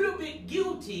a little bit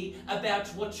guilty about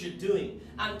what you're doing,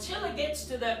 until it gets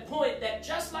to that point that,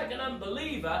 just like an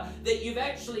unbeliever, that you've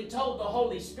actually told the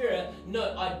Holy Spirit,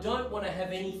 no, I don't want to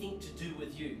have anything to do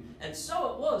with you. And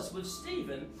so it was with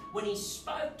Stephen when he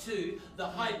spoke to the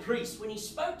high priest, when he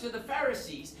spoke to the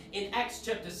Pharisees in Acts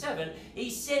chapter 7, he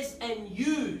says, and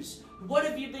use. What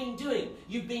have you been doing?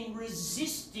 You've been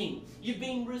resisting. You've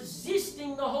been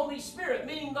resisting the Holy Spirit,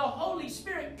 meaning the Holy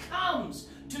Spirit comes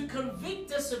to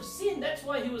convict us of sin. That's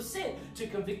why he was sent, to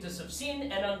convict us of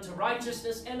sin and unto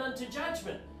righteousness and unto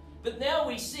judgment. But now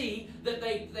we see that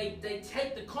they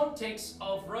take the context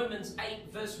of Romans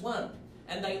 8 verse 1,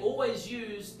 and they always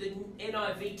use the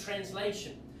NIV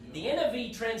translation. The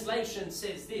NIV translation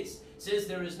says this, says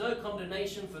there is no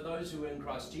condemnation for those who are in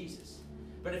Christ Jesus.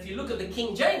 But if you look at the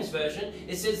King James Version,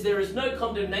 it says there is no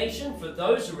condemnation for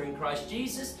those who are in Christ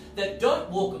Jesus that don't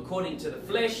walk according to the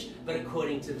flesh, but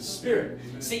according to the Spirit.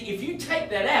 See, if you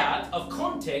take that out of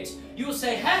context, you will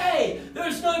say, hey,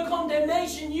 there's no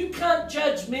condemnation, you can't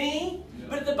judge me.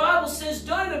 But the Bible says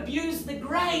don't abuse the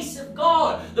grace of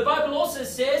God. The Bible also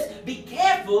says be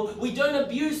careful we don't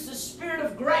abuse the Spirit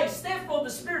of grace. Therefore, the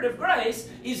Spirit of grace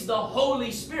is the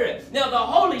Holy Spirit. Now, the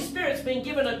Holy Spirit's been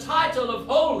given a title of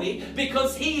holy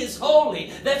because He is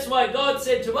holy. That's why God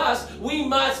said to us, we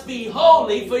must be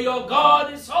holy, for your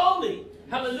God is holy.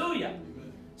 Hallelujah.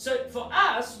 So for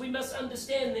us, we must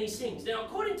understand these things. Now,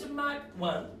 according to Mark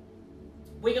 1,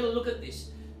 we're going to look at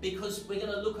this because we're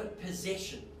going to look at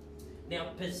possession. Now,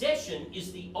 possession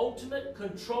is the ultimate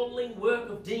controlling work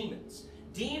of demons.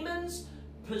 Demons'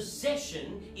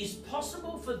 possession is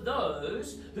possible for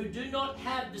those who do not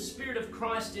have the Spirit of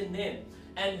Christ in them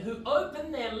and who open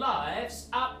their lives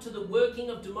up to the working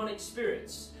of demonic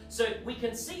spirits. So we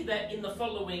can see that in the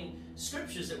following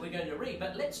scriptures that we're going to read.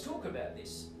 But let's talk about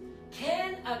this.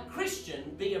 Can a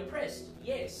Christian be oppressed?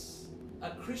 Yes,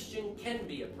 a Christian can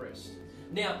be oppressed.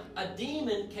 Now, a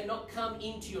demon cannot come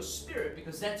into your spirit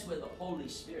because that's where the Holy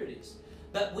Spirit is.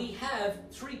 But we have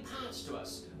three parts to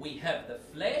us. We have the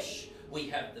flesh, we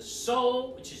have the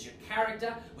soul, which is your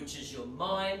character, which is your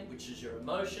mind, which is your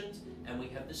emotions, and we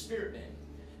have the spirit man.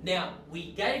 Now,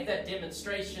 we gave that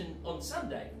demonstration on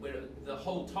Sunday where the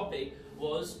whole topic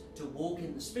was to walk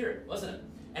in the Spirit, wasn't it?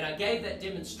 And I gave that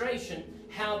demonstration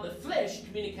how the flesh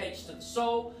communicates to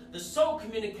the soul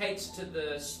communicates to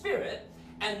the spirit,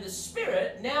 And the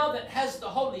Spirit, now that has the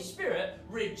Holy Spirit,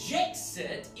 rejects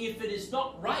it if it is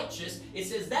not righteous. It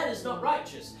says that is not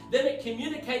righteous. Then it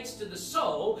communicates to the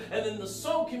soul, and then the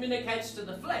soul communicates to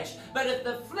the flesh. But if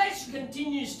the flesh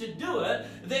continues to do it,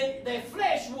 then their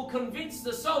flesh will convince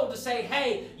the soul to say,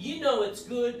 hey, you know it's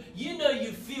good. You know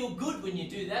you feel good when you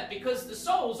do that, because the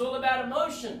soul's all about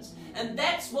emotions. And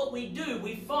that's what we do.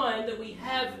 We find that we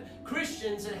have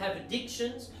Christians that have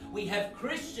addictions. We have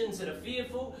Christians that are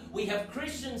fearful. We have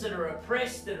Christians that are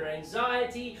oppressed, that are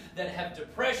anxiety, that have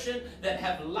depression, that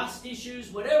have lust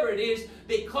issues, whatever it is,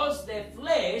 because their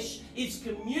flesh is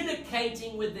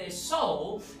communicating with their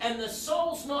soul, and the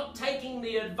soul's not taking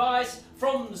the advice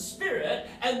from the Spirit,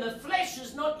 and the flesh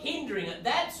is not hindering it.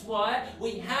 That's why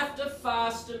we have to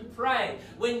fast and pray.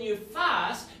 When you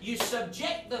fast, you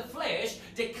subject the flesh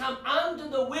to come under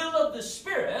the will of the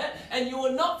Spirit, and you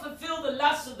will not fulfill the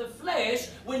lusts of the flesh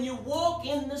when you walk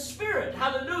in the Spirit.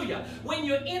 Hallelujah. When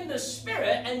you're in the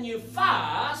Spirit and you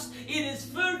fast, it is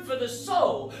food for the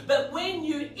soul. But when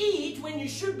you eat, when you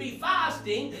should be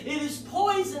fasting, it is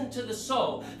poison to the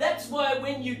soul. That's why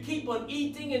when you keep on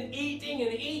eating and eating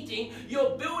and eating,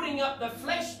 you're building up the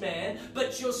flesh man,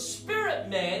 but your spirit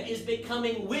man is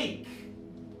becoming weak.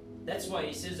 That's why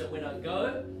he says that when I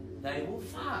go, they will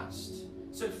fast.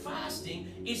 So fasting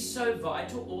is so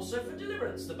vital also for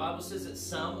deliverance. The Bible says that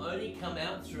some only come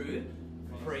out through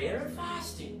prayer and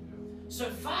fasting. So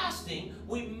fasting,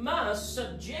 we must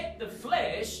subject the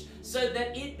flesh so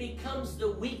that it becomes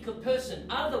the weaker person.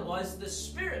 Otherwise, the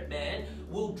spirit man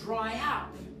will dry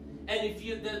up. And if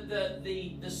you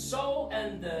the soul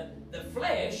and the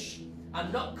flesh are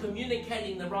not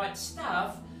communicating the right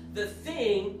stuff, the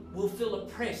thing will feel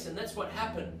oppressed. And that's what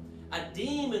happened. A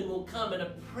demon will come and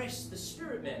oppress the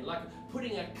spirit man, like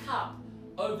putting a cup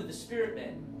over the spirit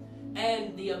man.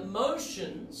 And the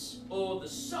emotions, or the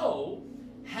soul,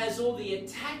 has all the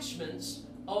attachments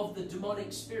of the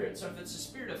demonic spirit. So if it's a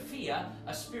spirit of fear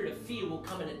will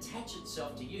come and attach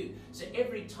itself to you. So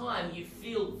every time you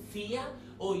feel fear,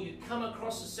 or you come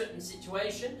across a certain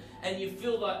situation and you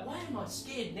feel like, why am I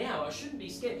scared now? I shouldn't be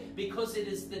scared. Because it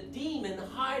is the demon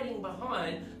hiding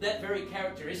behind that very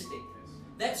characteristic.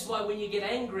 That's why when you get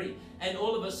angry and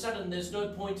all of a sudden there's no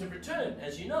point of return,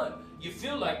 as you know, you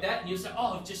feel like that and you say,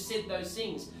 oh, I've just said those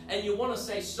things. And you want to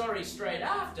say sorry straight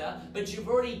after, but you've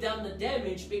already done the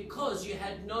damage because you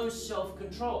had no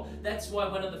self-control. That's why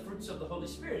one of the fruits of the Holy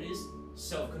Spirit is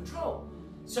self-control.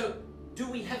 So do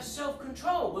we have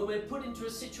self-control when we're put into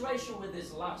a situation where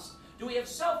there's lust? Do we have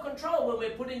self-control when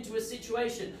we're put into a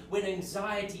situation when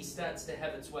anxiety starts to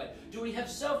have its way? Do we have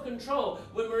self-control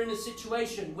when we're in a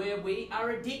situation where we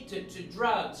are addicted to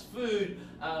drugs, food,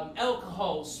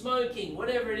 alcohol, smoking,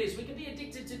 whatever it is? We can be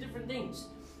addicted to different things.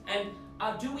 And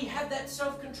do we have that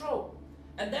self-control?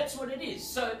 And that's what it is.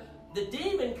 So the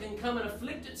demon can come and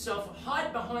afflict itself,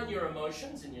 hide behind your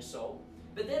emotions in your soul.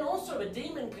 But then also a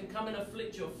demon can come and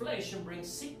afflict your flesh and bring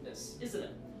sickness, isn't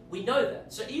it? We know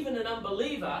that. So even an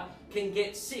unbeliever can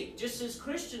get sick, just as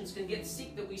Christians can get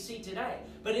sick that we see today.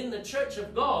 But in the church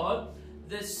of God,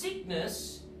 the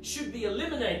sickness should be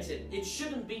eliminated. It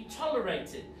shouldn't be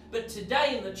tolerated. But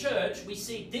today in the church, we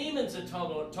see demons are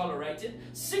tolerated,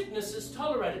 sickness is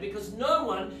tolerated, because no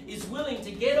one is willing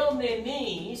to get on their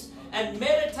knees and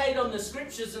meditate on the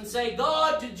scriptures and say,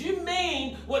 God, did you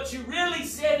mean what you really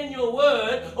said in your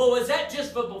word, or was that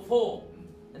just for before?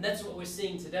 And that's what we're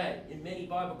seeing today. In many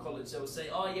Bible colleges, they will say,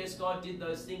 oh yes, God did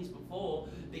those things before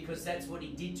because that's what he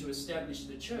did to establish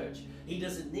the church. He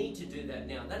doesn't need to do that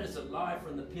now. That is a lie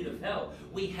from the pit of hell.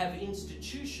 We have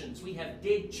institutions, we have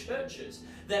dead churches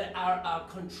that are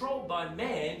controlled by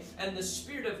man and the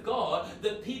Spirit of God.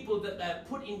 The people that are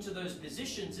put into those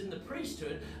positions in the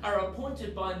priesthood are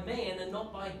appointed by man and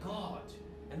not by God.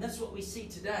 And that's what we see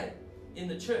today in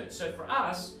the church. So for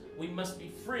us, we must be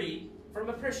free from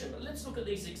oppression. But let's look at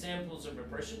these examples of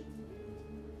oppression.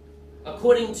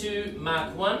 According to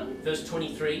Mark 1, verse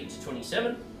 23 to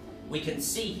 27, we can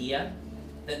see here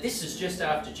that this is just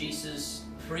after Jesus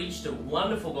preached a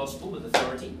wonderful gospel with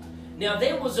authority. Now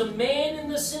there was a man in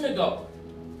the synagogue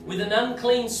with an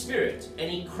unclean spirit, and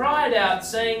he cried out,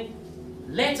 saying,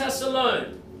 let us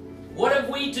alone. What have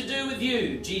we to do with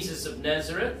you, Jesus of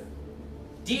Nazareth?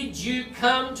 Did you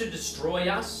come to destroy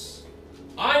us?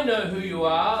 I know who you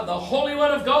are, the Holy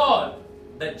One of God.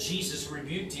 But Jesus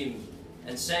rebuked him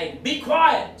and saying, be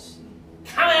quiet,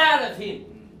 come out of him.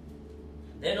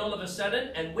 Then all of a sudden,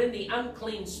 and when the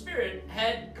unclean spirit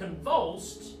had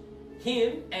convulsed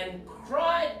him and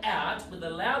cried out with a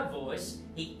loud voice,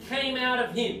 he came out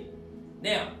of him.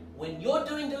 Now, when you're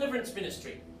doing deliverance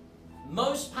ministry,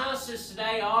 Most pastors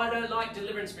today, oh, I don't like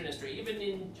deliverance ministry. Even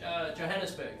in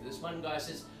Johannesburg, this one guy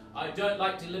says, I don't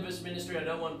like deliverance ministry, I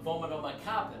don't want vomit on my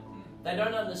carpet. They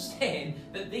don't understand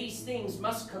that these things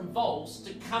must convulse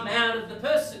to come out of the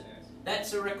person.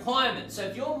 That's a requirement. So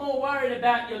if you're more worried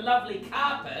about your lovely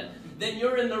carpet, then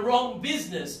you're in the wrong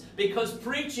business, because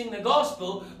preaching the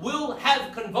gospel will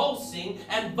have convulsing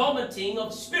and vomiting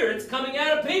of spirits coming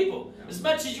out of people. As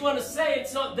much as you want to say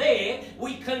it's not there,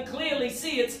 we can clearly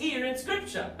see it's here in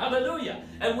Scripture. Hallelujah.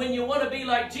 And when you want to be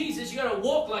like Jesus, you're going to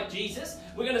walk like Jesus.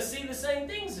 We're going to see the same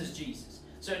things as Jesus.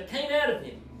 So it came out of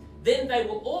him. Then they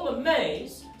were all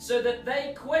amazed, so that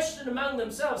they questioned among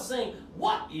themselves, saying,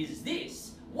 what is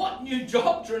this? What new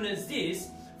doctrine is this?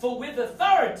 For with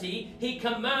authority he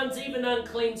commands even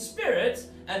unclean spirits,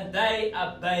 and they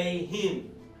obey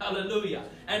him. Hallelujah.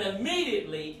 And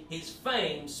immediately his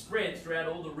fame spread throughout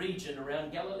all the region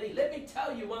around Galilee. Let me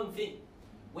tell you one thing.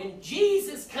 When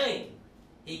Jesus came,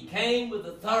 he came with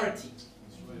authority.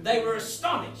 They were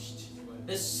astonished.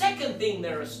 The second thing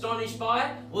they're astonished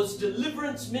by was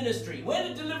deliverance ministry. Where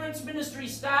did deliverance ministry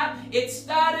start? It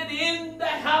started in the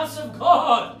house of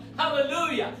God.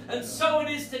 Hallelujah. And so it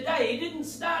is today. It didn't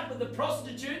start with the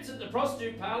prostitutes at the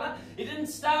prostitute parlor. It didn't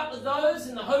start with those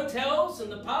in the hotels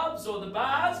and the pubs or the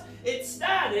bars. It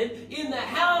started in the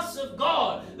house of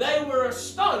God. They were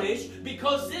astonished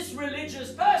because this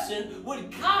religious person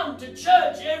would come to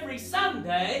church every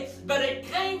Sunday, but it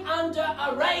came under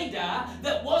a radar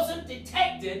that wasn't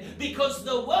detected because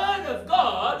the word of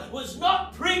God was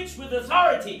not preached with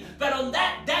authority. But on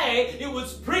that day, it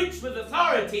was preached with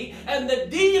authority, and the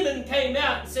demon came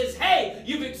out and says, hey,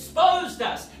 you've exposed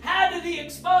us. How did he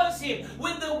expose him?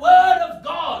 With the word of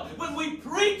God. When we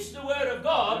preach the word of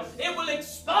God, it will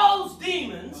expose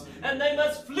demons, and they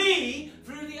must flee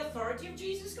through the authority of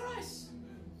Jesus Christ.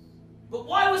 But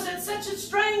why was it such a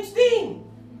strange thing?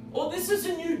 Oh, this is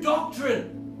a new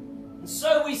doctrine. And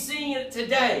so we're seeing it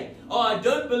today. Oh, I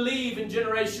don't believe in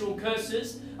generational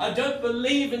curses. I don't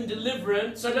believe in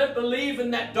deliverance. I don't believe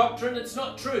in that doctrine. It's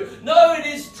not true. No, it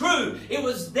is true. It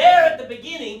was there at the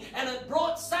beginning, and it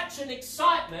brought such an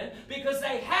excitement because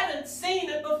they hadn't seen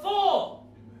it before.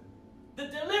 The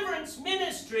deliverance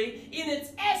ministry, in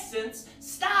its essence,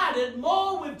 started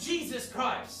more with Jesus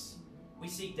Christ. We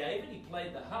see David, he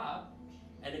played the harp,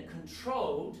 and it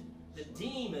controlled the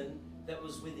demon that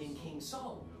was within King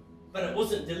Saul. But it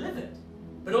wasn't delivered.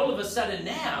 But all of a sudden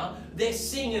now, they're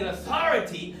seeing an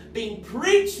authority being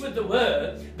preached with the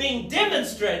word, being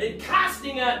demonstrated,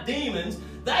 casting out demons.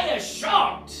 They are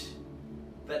shocked.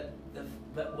 But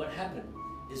what happened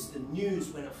is the news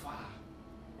went afar.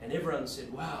 And everyone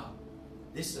said, wow,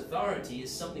 this authority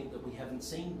is something that we haven't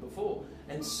seen before.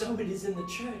 And so it is in the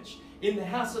church, in the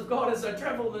house of God, as I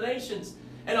travel the nations.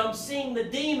 And I'm seeing the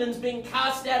demons being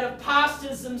cast out of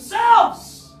pastors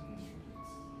themselves.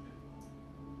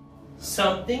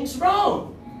 Something's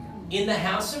wrong in the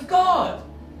house of God.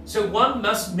 So one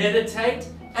must meditate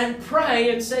and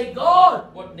pray and say,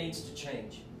 God, what needs to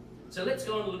change? So let's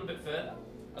go on a little bit further.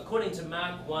 According to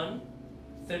Mark 1,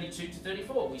 32 to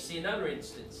 34, we see another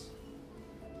instance.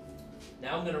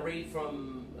 Now I'm going to read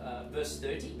from verse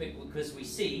 30, because we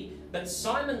see, but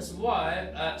Simon's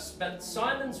wife's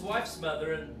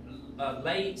mother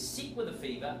lay sick with a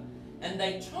fever, and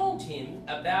they told him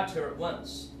about her at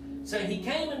once. So he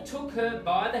came and took her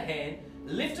by the hand,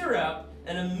 lifted her up,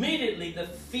 and immediately the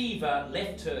fever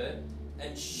left her,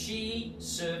 and she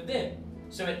served them.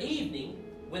 So at evening,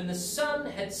 when the sun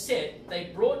had set,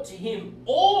 they brought to him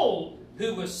all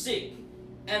who were sick,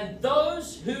 and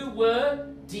those who were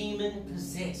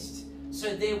demon-possessed.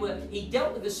 So he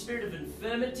dealt with the spirit of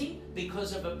infirmity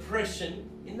because of oppression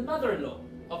in the mother-in-law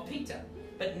of Peter.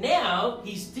 But now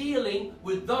he's dealing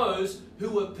with those who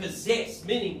were possessed,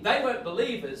 meaning they weren't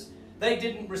believers. They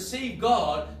didn't receive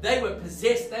God. They were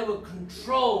possessed. They were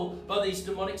controlled by these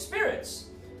demonic spirits.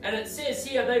 And it says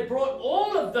here, they brought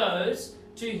all of those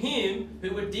to him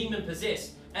who were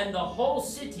demon-possessed. And the whole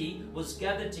city was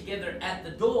gathered together at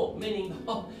the door. Meaning,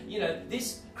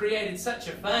 this created such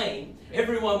a fame.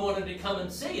 Everyone wanted to come and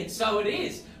see. And so it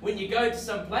is. When you go to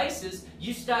some places,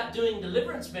 you start doing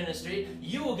deliverance ministry,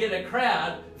 you will get a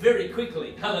crowd very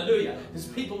quickly. Hallelujah. Because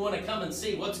people want to come and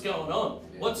see what's going on.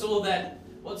 What's all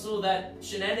that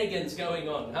shenanigans going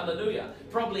on? Hallelujah.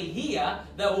 Probably here,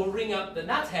 they will ring up the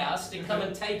nut house to come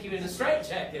and take you in a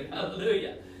straitjacket.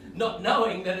 Hallelujah. Not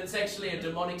knowing that it's actually a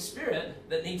demonic spirit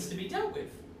that needs to be dealt with.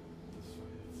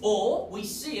 Or we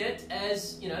see it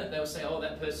as, they'll say, oh,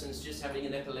 that person's just having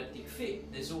an epileptic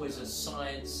fit. There's always a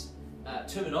science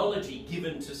terminology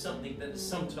given to something that is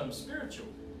sometimes spiritual.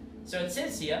 So it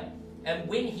says here, and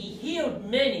when he healed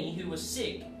many who were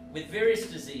sick, with various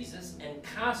diseases and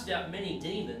cast out many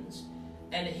demons,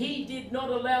 and he did not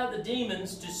allow the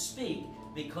demons to speak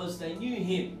because they knew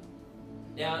him.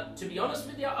 Now, to be honest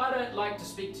with you, I don't like to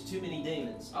speak to too many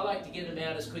demons. I like to get them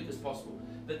out as quick as possible.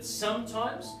 But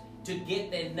sometimes, to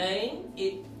get their name,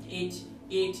 it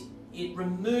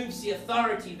removes the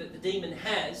authority that the demon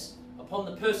has upon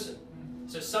the person.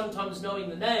 So sometimes knowing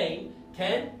the name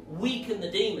can weaken the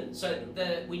demon. So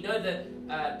we know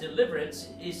that deliverance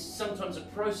is sometimes a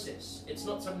process. It's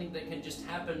not something that can just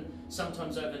happen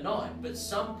sometimes overnight. But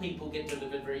some people get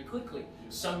delivered very quickly.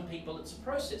 Some people it's a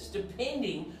process,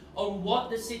 depending on what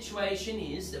the situation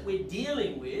is that we're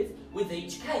dealing with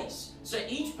each case. So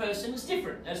each person is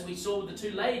different. As we saw with the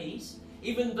two ladies,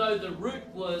 even though the root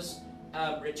was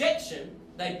rejection,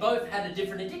 they both had a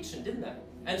different addiction, didn't they?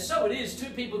 And so it is, two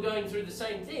people going through the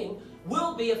same thing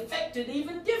will be affected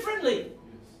even differently.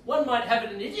 One might have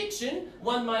an addiction,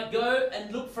 one might go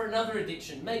and look for another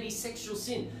addiction, maybe sexual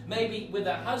sin. Maybe with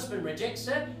her husband rejects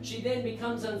her, she then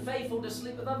becomes unfaithful to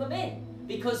sleep with other men,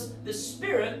 because the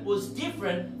spirit was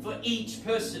different for each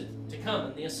person to come,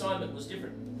 and the assignment was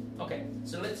different. Okay,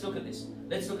 so let's look at this.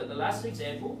 Let's look at the last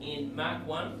example in Mark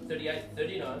 1,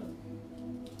 38-39.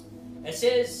 It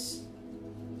says,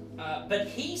 but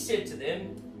he said to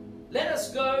them, let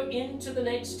us go into the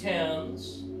next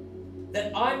towns,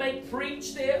 that I may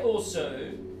preach there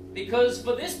also, because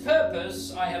for this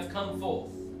purpose I have come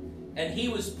forth. And he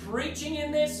was preaching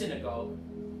in their synagogue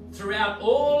throughout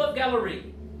all of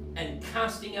Galilee, and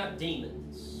casting out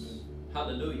demons.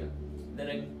 Hallelujah.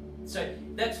 So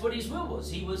that's what his will was.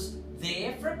 He was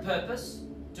there for a purpose,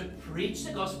 to preach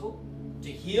the gospel,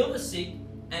 to heal the sick,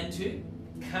 and to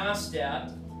cast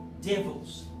out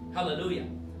devils. Hallelujah.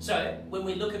 So when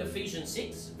we look at Ephesians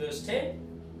 6 verse 10,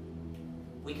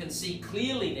 we can see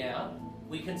clearly now,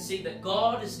 we can see that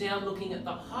God is now looking at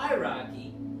the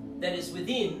hierarchy that is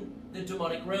within the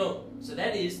demonic realm. So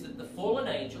that is that the fallen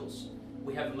angels,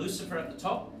 we have Lucifer at the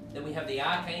top, then we have the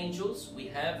archangels, we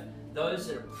have those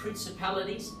that are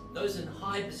principalities, those in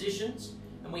high positions,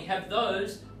 and we have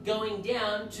those going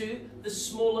down to the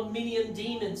smaller minion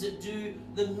demons that do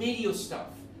the medial stuff.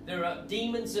 There are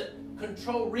demons that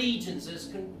control regions, there's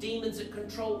demons that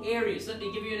control areas. Let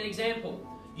me give you an example.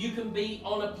 You can be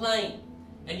on a plane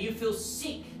and you feel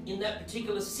sick in that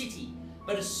particular city,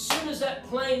 but as soon as that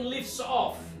plane lifts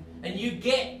off and you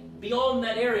get beyond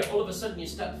that area, all of a sudden you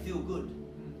start to feel good,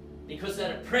 because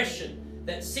that oppression,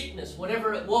 that sickness,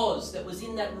 whatever it was that was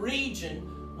in that region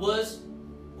was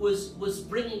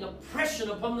bringing oppression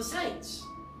upon the saints.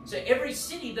 So every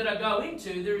city that I go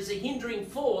into, there is a hindering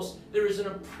force, there is an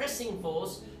oppressing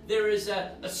force, there is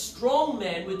a strong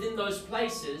man within those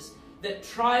places that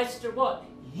tries to what?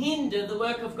 Hinder the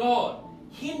work of God,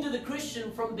 hinder the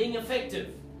Christian from being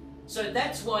effective. So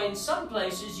that's why in some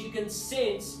places you can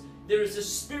sense there is a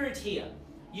spirit here.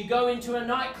 You go into a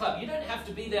nightclub, you don't have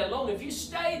to be there long. If you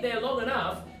stay there long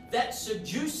enough, that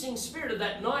seducing spirit of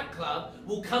that nightclub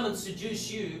will come and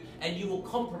seduce you, and you will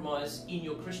compromise in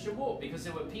your Christian walk. Because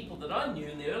there were people that I knew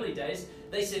in the early days,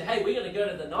 they said, hey, we're going to go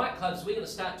to the nightclubs, we're going to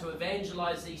start to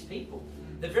evangelize these people.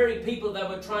 The very people they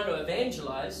were trying to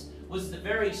evangelize was the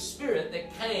very spirit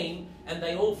that came, and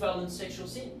they all fell in sexual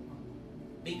sin.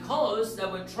 Because they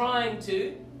were trying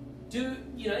to do,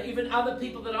 even other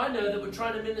people that I know that were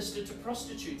trying to minister to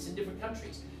prostitutes in different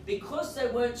countries. Because they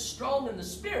weren't strong in the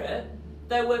spirit,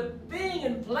 they were being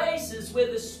in places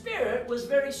where the spirit was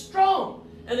very strong.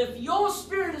 And if your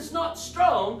spirit is not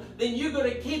strong, then you've got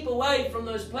to keep away from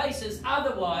those places.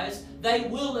 Otherwise, they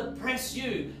will oppress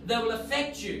you. They will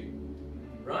affect you.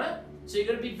 Right? So you've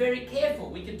got to be very careful.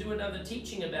 We can do another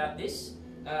teaching about this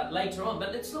later on.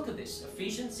 But let's look at this.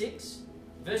 Ephesians 6,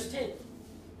 verse 10.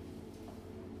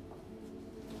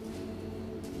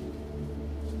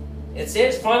 It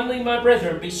says, finally, my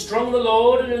brethren, be strong in the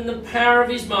Lord and in the power of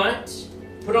his might.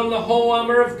 Put on the whole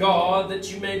armour of God,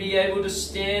 that you may be able to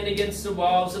stand against the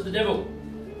wiles of the devil.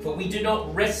 For we do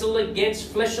not wrestle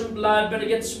against flesh and blood, but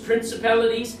against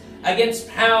principalities, against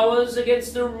powers,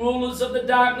 against the rulers of the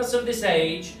darkness of this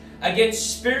age,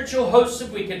 against spiritual hosts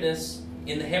of wickedness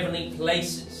in the heavenly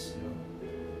places.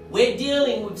 We're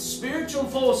dealing with spiritual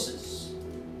forces.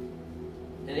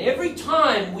 And every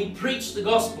time we preach the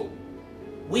gospel,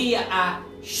 we are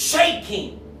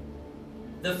shaking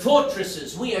the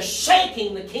fortresses. We are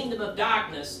shaking the kingdom of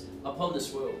darkness upon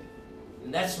this world.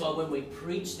 And that's why when we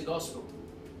preach the gospel,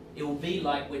 it will be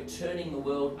like we're turning the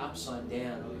world upside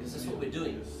down. Because that's what we're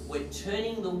doing. We're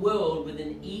turning the world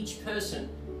within each person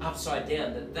upside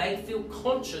down. That they feel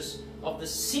conscious of the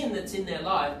sin that's in their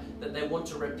life, that they want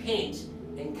to repent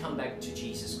and come back to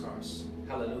Jesus Christ.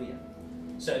 Hallelujah.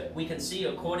 So we can see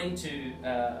according to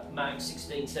Mark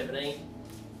 16:17, it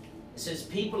says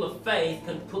people of faith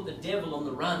can put the devil on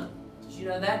the run. Did you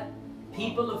know that?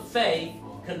 People of faith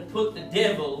can put the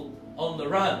devil on the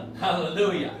run.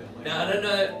 Hallelujah. Now I don't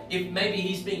know if maybe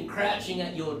he's been crouching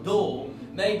at your door.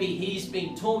 Maybe he's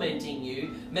been tormenting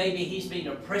you. Maybe he's been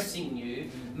oppressing you.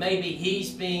 Maybe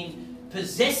he's been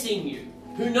possessing you.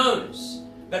 Who knows?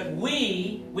 But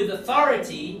we, with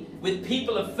authority, with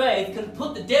people of faith, can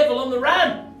put the devil on the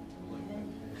run.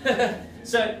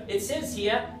 So it says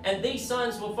here, and these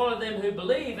signs will follow them who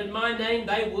believe. In my name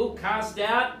they will cast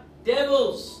out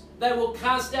devils. They will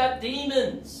cast out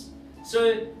demons.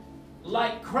 So,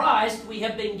 like Christ, we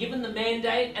have been given the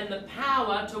mandate and the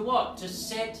power to what? To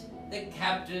set the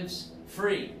captives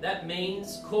free. That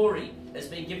means Corey has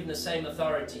been given the same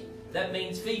authority. That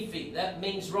means Fifi. That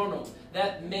means Ronald.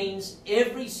 That means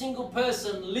every single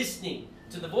person listening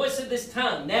to the voice of this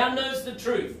tongue now knows the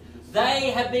truth.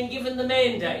 They have been given the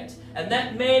mandate. And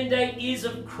that mandate is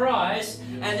of Christ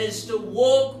and is to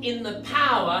walk in the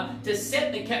power to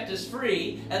set the captives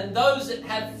free. And those that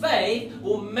have faith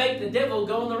will make the devil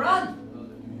go on the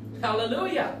run.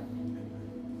 Hallelujah.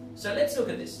 So let's look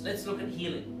at this. Let's look at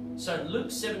healing. So in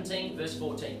Luke 17 verse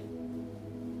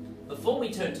 14. Before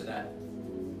we turn to that,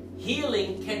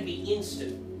 healing can be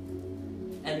instant.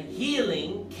 And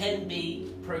healing can be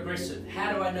progressive.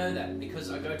 How do I know that?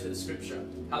 Because I go to the scripture.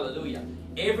 Hallelujah.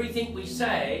 Everything we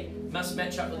say must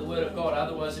match up with the word of God.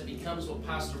 Otherwise it becomes what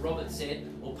Pastor Robert said,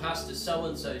 or Pastor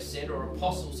so-and-so said, or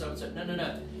Apostle so-and-so.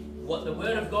 No. What the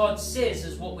word of God says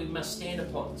is what we must stand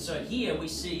upon. So here we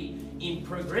see in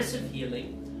progressive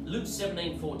healing, Luke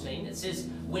 17:14, it says,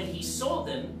 when he saw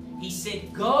them, he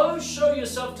said, go show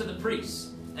yourself to the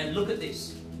priests. And look at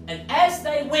this. And as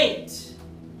they went,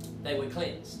 they were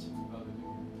cleansed.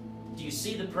 Do you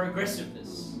see the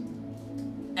progressiveness?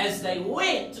 As they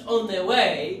went on their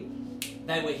way,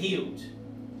 they were healed.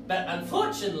 But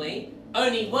unfortunately,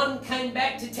 only one came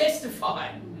back to testify,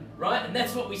 right? And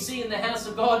that's what we see in the house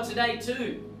of God today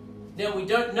too. Now, we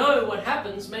don't know what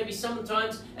happens. Maybe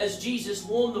sometimes, as Jesus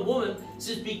warned the woman,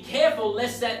 says, be careful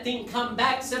lest that thing come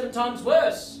back 7 times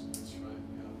worse. That's right,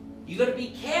 yeah. You've got to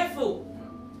be careful.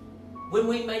 When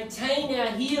we maintain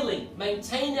our healing,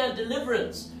 maintain our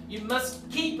deliverance, you must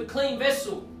keep a clean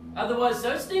vessel. Otherwise,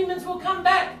 those demons will come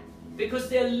back because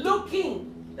they're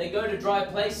looking. They go to dry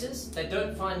places. They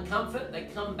don't find comfort. They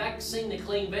come back seeing the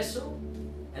clean vessel.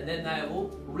 And then they will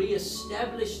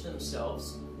re-establish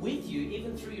themselves with you,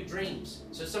 even through your dreams.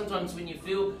 So sometimes when you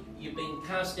feel you've been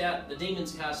cast out, the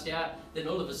demon's cast out, then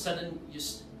all of a sudden,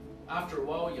 after a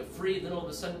while, you're free. And then all of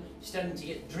a sudden, you're starting to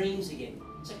get dreams again.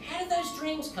 So how do those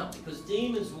dreams come? Because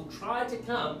demons will try to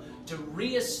come to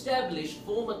re-establish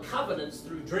former covenants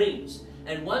through dreams.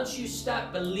 And once you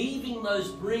start believing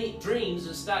those dreams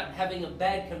and start having a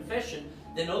bad confession,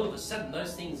 then all of a sudden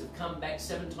those things have come back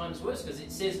 7 times worse. Because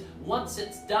it says once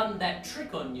it's done that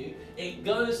trick on you, it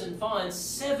goes and finds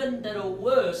 7 that are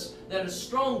worse, that are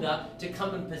stronger, to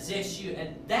come and possess you.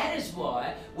 And that is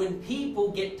why when people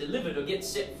get delivered or get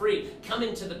set free, come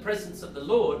into the presence of the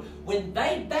Lord, when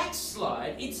they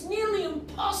backslide, it's nearly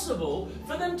impossible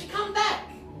for them to come back.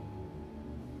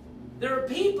 There are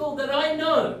people that I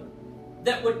know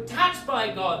that were touched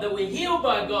by God, that were healed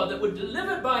by God, that were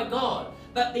delivered by God.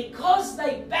 But because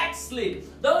they backslid,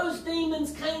 those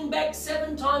demons came back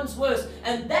 7 times worse.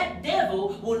 And that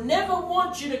devil will never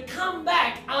want you to come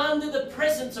back under the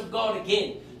presence of God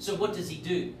again. So what does he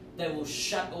do? They will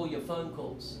shut all your phone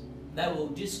calls. They will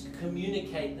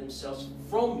discommunicate themselves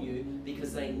from you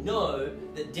because they know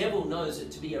the devil knows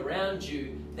that to be around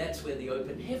you, that's where the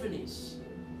open heaven is.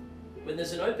 When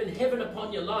there's an open heaven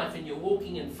upon your life and you're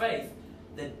walking in faith,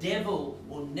 the devil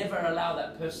will never allow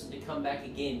that person to come back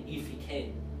again if he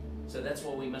can. So that's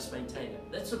why we must maintain it.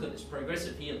 Let's look at this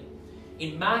progressive healing.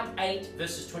 In Mark 8,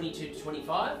 verses 22 to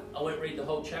 25, I won't read the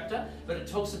whole chapter, but it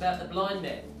talks about the blind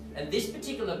man. And this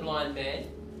particular blind man,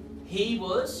 he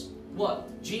was,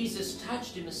 what? Jesus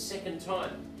touched him a 2nd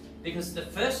time. Because the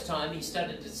first time he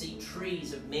started to see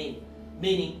trees of men.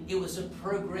 Meaning it was a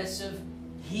progressive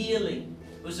healing.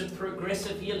 It was a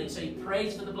progressive healing. So he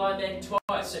prays for the blind man twice.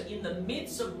 So in the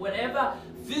midst of whatever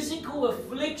physical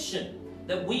affliction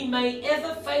that we may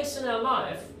ever face in our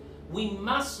life, we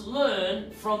must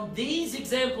learn from these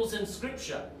examples in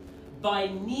Scripture. By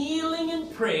kneeling in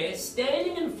prayer,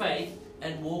 standing in faith,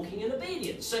 and walking in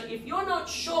obedience. So if you're not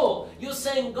sure, you're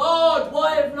saying, God,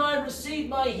 why haven't I received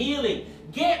my healing?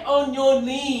 Get on your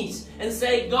knees and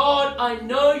say, God, I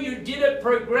know you did it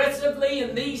progressively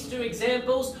in these two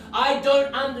examples. I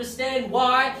don't understand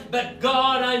why, but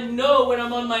God, I know when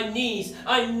I'm on my knees.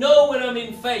 I know when I'm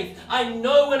in faith. I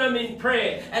know when I'm in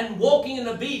prayer and walking in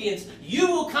obedience, you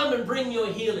will come and bring your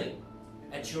healing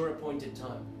at your appointed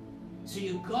time. So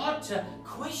you've got to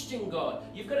question God.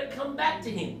 You've got to come back to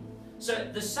Him. So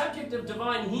the subject of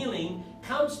divine healing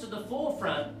comes to the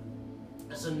forefront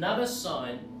as another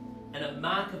sign and a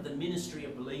mark of the ministry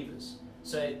of believers.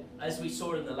 So as we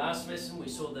saw in the last lesson, we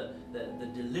saw the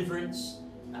deliverance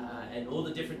and all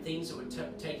the different things that were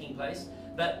taking place.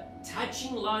 But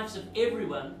touching lives of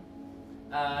everyone,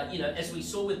 as we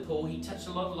saw with Paul, he touched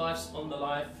a lot of lives on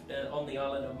the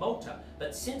island of Malta.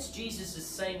 But since Jesus is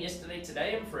saying yesterday,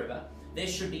 today and forever, there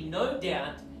should be no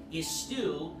doubt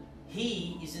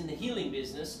He is in the healing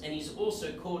business, and He's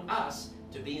also called us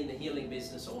to be in the healing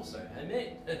business also.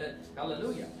 Amen.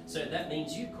 Hallelujah. So that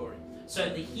means you, Corey. So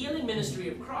the healing ministry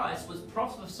of Christ was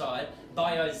prophesied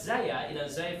by Isaiah in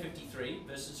Isaiah 53,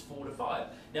 verses 4 to 5.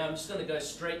 Now I'm just going to go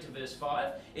straight to verse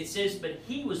 5. It says, but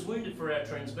He was wounded for our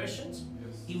transgressions.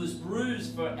 He was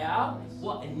bruised for our,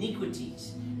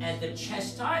 iniquities. And the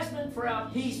chastisement for our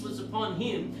peace was upon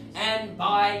Him, and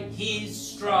by His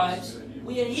stripes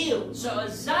we are healed. So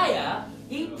Isaiah,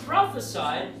 he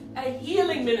prophesied a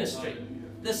healing ministry.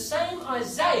 The same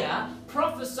Isaiah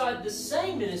prophesied the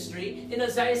same ministry in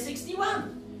Isaiah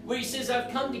 61, where he says,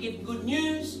 I've come to give good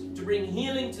news, to bring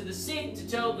healing to the sick, to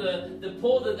tell the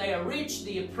poor that they are rich,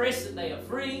 the oppressed that they are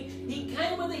free. He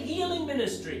came with a healing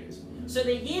ministry. So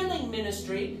the healing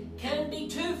ministry can be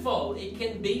twofold. It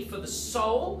can be for the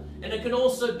soul, and it can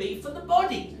also be for the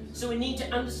body. So we need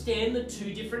to understand the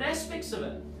two different aspects of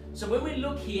it. So when we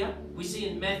look here, we see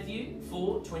in Matthew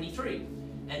 4:23,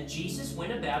 and Jesus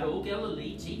went about all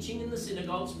Galilee, teaching in the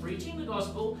synagogues, preaching the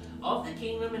gospel of the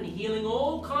kingdom, and healing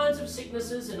all kinds of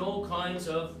sicknesses and all kinds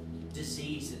of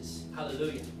diseases.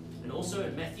 Hallelujah. And also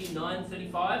in Matthew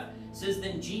 9:35, it says,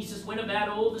 then Jesus went about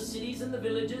all the cities and the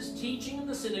villages, teaching in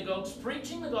the synagogues,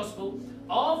 preaching the gospel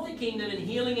of the kingdom, and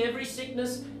healing every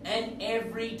sickness and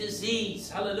every disease.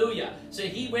 Hallelujah. So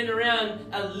He went around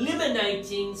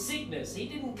eliminating sickness. He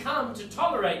didn't come to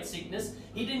tolerate sickness.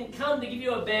 He didn't come to give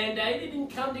you a Band-Aid. He didn't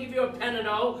come to give you a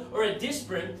Panadol or a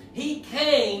Disprin. He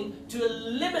came to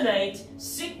eliminate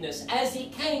sickness, as He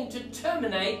came to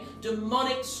terminate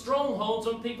demonic strongholds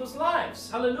on people's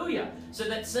lives. Hallelujah. So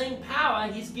that same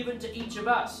power He's given to each of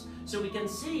us. So we can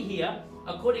see here,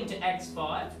 according to Acts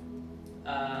 5,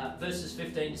 verses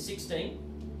 15 to 16,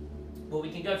 well,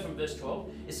 we can go from verse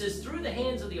 12. It says, through the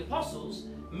hands of the apostles,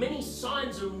 many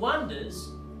signs and wonders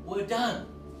were done.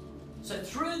 So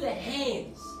through the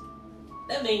hands,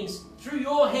 that means through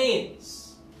your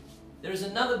hands. There is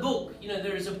another book,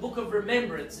 there is a book of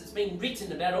remembrance that's been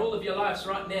written about all of your lives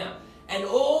right now. And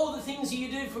all the things that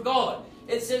you do for God.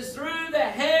 It says, through the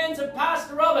hands of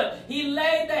Pastor Robert, he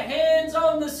laid the hands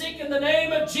on the sick in the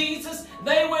name of Jesus.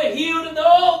 They were healed and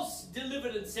all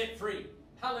delivered and set free.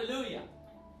 Hallelujah.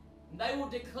 And they will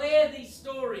declare these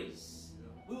stories.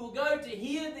 We will go to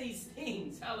hear these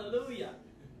things. Hallelujah.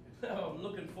 Oh, I'm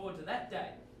looking forward to that day.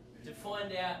 To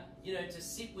find out, to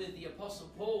sit with the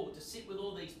Apostle Paul, to sit with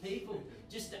all these people,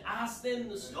 just to ask them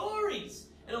the stories.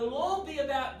 And it'll all be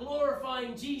about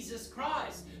glorifying Jesus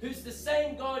Christ, who's the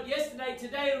same God yesterday,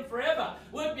 today, and forever.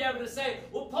 We'll be able to say,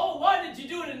 well, Paul, why did you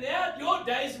do it in your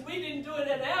days and we didn't do it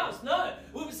in ours? No,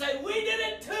 we'll say, we did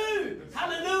it too.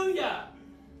 Hallelujah.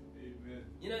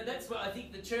 Amen. That's what I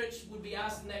think the church would be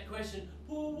asking that question.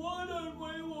 Well, why don't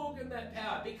we walk in that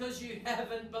power? Because you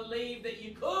haven't believed that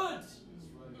you could.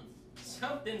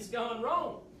 Something's going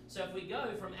wrong. So if we go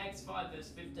from Acts 5 verse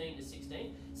 15 to 16,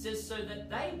 it says, so that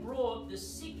they brought the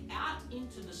sick out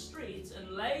into the streets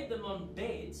and laid them on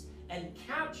beds and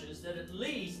couches, that at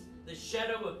least the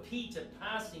shadow of Peter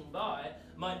passing by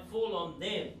might fall on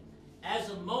them. As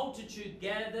a multitude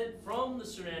gathered from the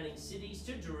surrounding cities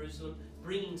to Jerusalem,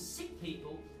 bringing sick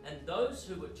people and those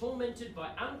who were tormented by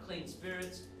unclean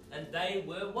spirits, and they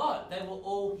were what? They were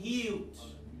all healed.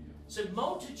 So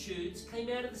multitudes came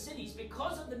out of the cities.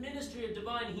 Because of the ministry of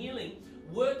divine healing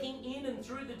working in and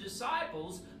through the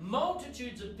disciples,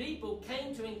 multitudes of people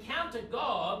came to encounter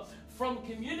God from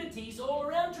communities all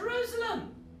around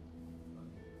Jerusalem.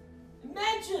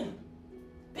 Imagine.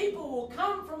 People will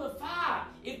come from afar.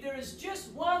 If there is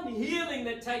just one healing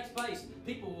that takes place,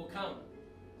 people will come.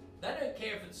 They don't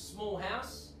care if it's a small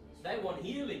house. They want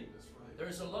healing. There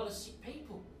is a lot of sick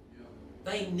people.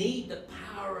 They need the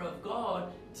power of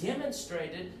God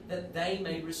demonstrated that they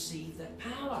may receive that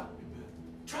power.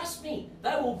 trust me,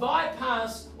 they will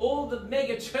bypass all the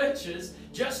mega churches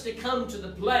just to come to the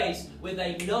place where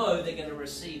they know they're going to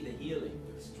receive the healing,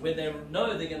 where they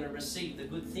know they're going to receive the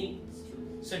good things.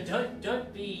 So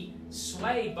don't be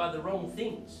swayed by the wrong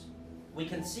things. We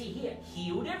can see here,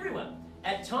 healed everyone.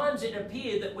 At times it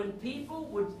appeared that when people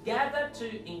would gather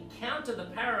to encounter the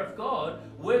power of God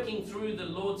working through the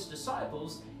Lord's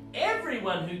disciples,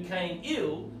 everyone who came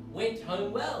ill went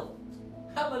home well.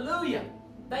 Hallelujah.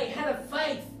 They had a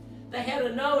faith. They had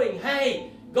a knowing,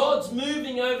 hey, God's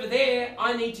moving over there.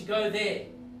 I need to go there.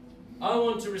 I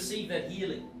want to receive that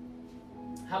healing.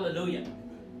 Hallelujah.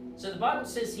 So the Bible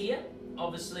says here,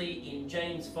 obviously in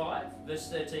James 5, verse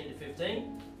 13 to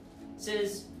 15,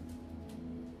 says,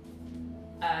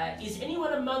 is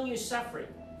anyone among you suffering?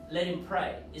 Let him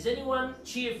pray. Is anyone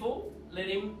cheerful? Let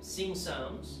him sing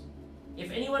psalms.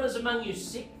 If anyone is among you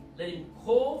sick, let him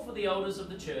call for the elders of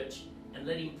the church and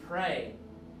let him pray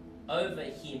over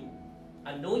him,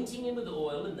 anointing him with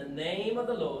oil in the name of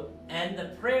the Lord, and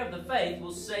the prayer of the faith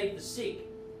will save the sick,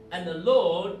 and the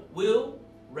Lord will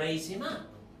raise him up.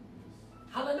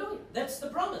 Hallelujah. That's the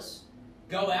promise.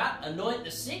 Go out, anoint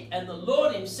the sick, and the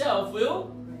Lord himself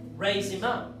will raise him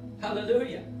up.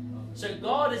 Hallelujah. So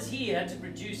God is here to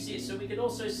produce this. So we can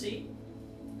also see,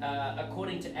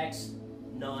 according to Acts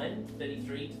 9,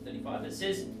 33 to 35, it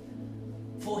says,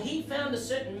 for he found a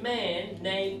certain man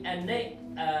named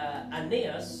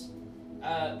Aeneas,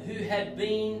 who had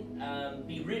been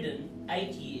bedridden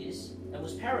 8 years and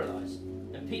was paralyzed.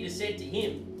 And Peter said to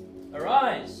him,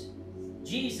 arise,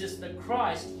 Jesus the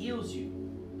Christ heals you.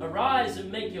 Arise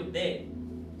and make your bed.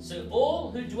 So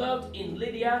all who dwelt in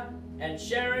Lydia and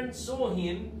Sharon saw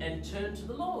him and turned to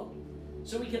the Lord.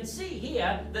 So we can see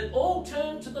here that all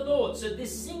turned to the Lord. So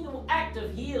this single act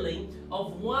of healing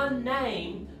of one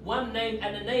name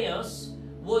Ananias,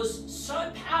 was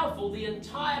so powerful, the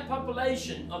entire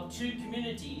population of two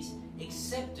communities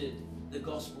accepted the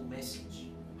gospel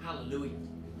message. Hallelujah.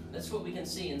 That's what we can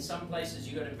see in some places.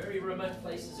 You go to very remote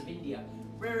places of India,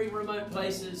 very remote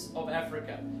places of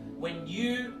Africa. When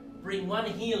you bring one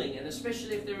healing, and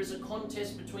especially if there is a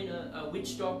contest between a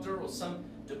witch doctor or some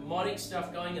demonic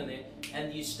stuff going on there,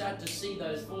 and you start to see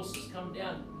those forces come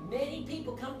down, many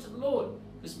people come to the Lord,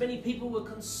 because many people were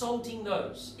consulting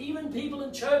those, even people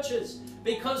in churches,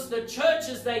 because the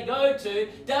churches they go to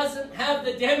doesn't have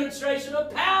the demonstration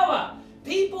of power.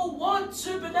 People want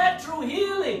supernatural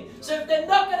healing, so if they're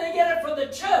not going to get it from the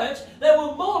church, they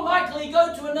will more likely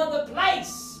go to another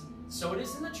place. So it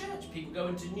is in the church. People go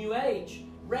into New Age,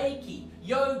 Reiki,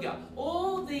 yoga,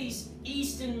 all these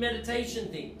Eastern meditation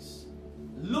things,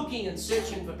 looking and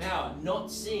searching for power,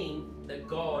 not seeing that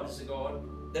God is a God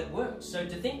that works. So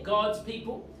to think God's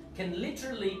people can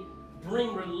literally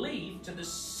bring relief to the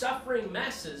suffering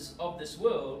masses of this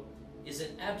world is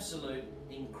an absolute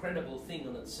incredible thing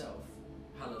in itself.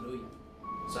 Hallelujah.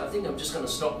 So I think I'm just going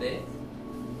to stop there.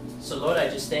 So Lord, I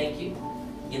just thank you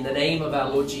in the name of our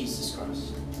Lord Jesus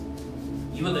Christ.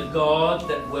 You are the God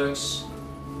that works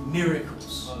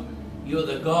miracles. You are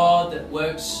the God that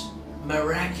works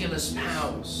miraculous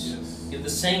powers. Yes. You're the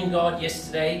same God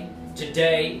yesterday,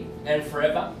 today, and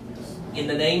forever. In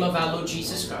the name of our Lord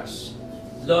Jesus Christ.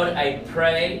 Lord, I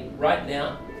pray right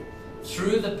now,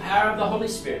 through the power of the Holy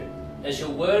Spirit, as your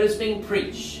word is being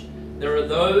preached, there are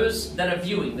those that are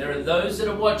viewing, there are those that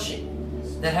are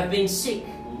watching, that have been sick,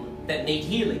 that need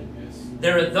healing.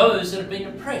 There are those that have been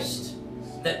oppressed,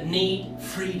 that need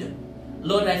freedom.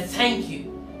 Lord, I thank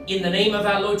you in the name of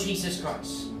our Lord Jesus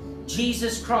Christ.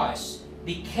 Jesus Christ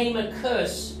became a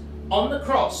curse on the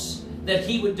cross, that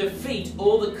he would defeat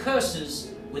all the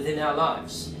curses within our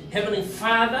lives. Heavenly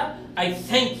Father, I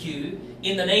thank you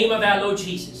in the name of our Lord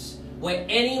Jesus. Where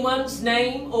anyone's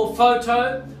name or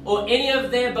photo or any of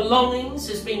their belongings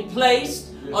has been placed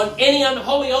on any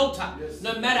unholy altar,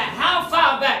 no matter how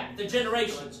far back the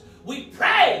generations, we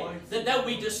pray that they'll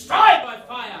be destroyed by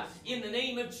fire in the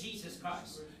name of Jesus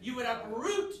Christ. You would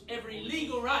uproot every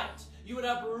legal right. You would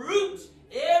uproot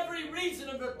every reason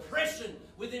of oppression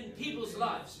within people's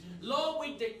lives. Lord,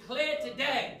 we declare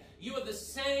today, you are the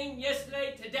same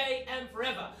yesterday, today, and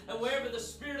forever. And wherever the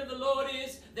Spirit of the Lord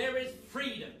is, there is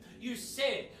freedom. You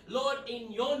said, Lord,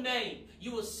 in your name,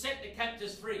 you will set the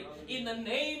captives free. In the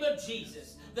name of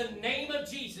Jesus, the name of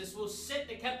Jesus will set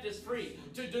the captives free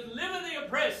to deliver the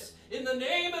oppressed. In the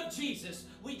name of Jesus,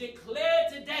 we declare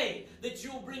today that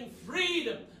you will bring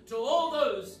freedom to all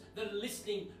those that are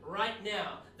listening right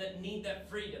now that need that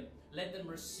freedom. Let them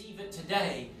receive it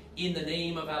today in the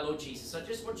name of our Lord Jesus. I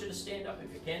just want you to stand up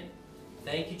if you can.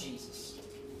 Thank you, Jesus.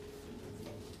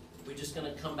 We're just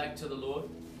going to come back to the Lord.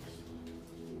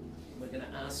 We're going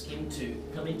to ask him to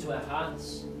come into our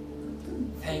hearts.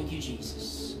 Thank you,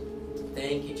 Jesus.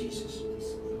 Thank you, Jesus.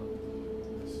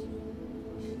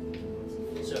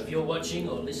 So if you're watching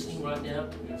or listening right now,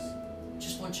 I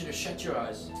just want you to shut your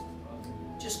eyes.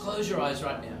 Just close your eyes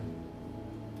right now.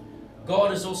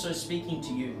 God is also speaking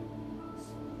to you.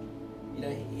 You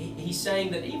know, He's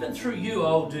saying that even through you,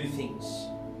 I'll do things.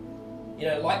 You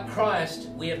know, like Christ,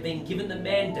 we have been given the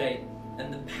mandate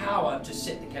and the power to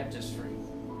set the captives free.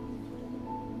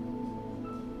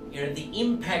 You know, the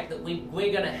impact that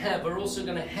we're going to have, we're also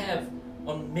going to have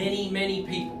on many, many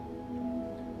people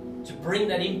to bring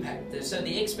that impact. So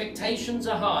the expectations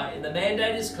are high and the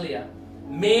mandate is clear.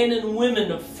 Men and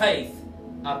women of faith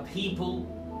are people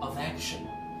of action.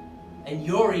 And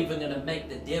you're even going to make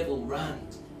the devil run.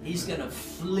 He's going to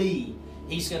flee.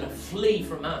 He's going to flee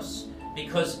from us,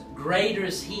 because greater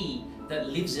is He that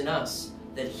lives in us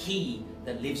than he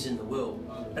that lives in the world.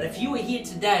 But if you are here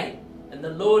today and the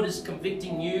Lord is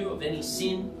convicting you of any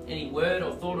sin, any word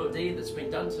or thought or deed that's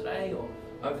been done today or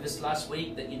over this last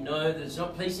week that you know that is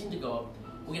not pleasing to God,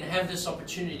 we're going to have this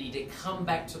opportunity to come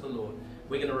back to the Lord.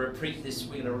 We're going to repeat this.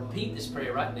 We're going to repeat this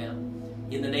prayer right now.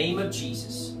 In the name of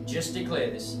Jesus, just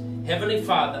declare this. Heavenly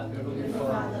Father,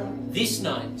 this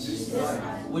night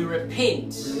we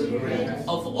repent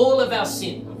of all of our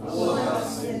sin.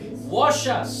 Wash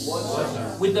us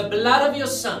with the blood of your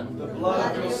Son,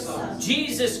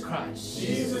 Jesus Christ.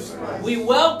 We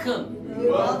welcome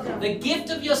the gift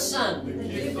of your Son,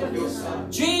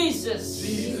 Jesus,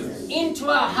 into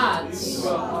our hearts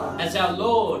as our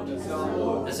Lord,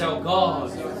 as our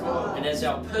God, and as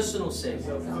our personal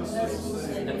Savior.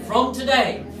 And from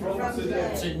today,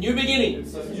 it's a new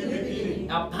beginning.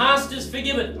 Our past is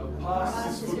forgiven.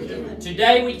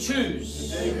 Today we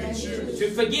choose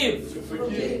to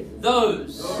forgive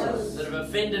those that have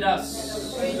offended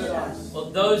us, or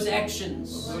those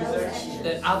actions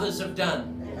that others have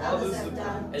done.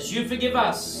 As you forgive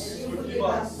us,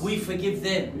 we forgive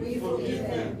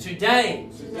them. Today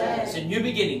is a new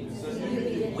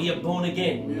beginning. We are born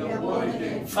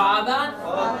again.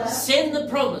 Father, send the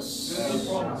promise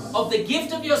of the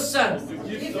gift of your Son,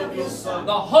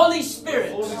 the Holy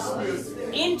Spirit,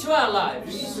 into our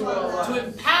lives to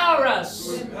empower us,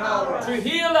 to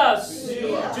heal us,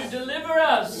 to deliver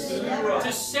us,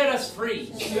 to set us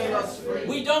free.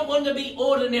 We don't want to be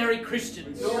ordinary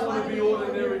Christians.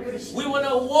 We want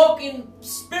to walk in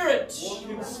spirit,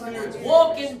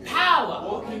 walk in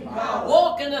power,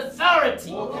 walk in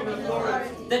authority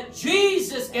that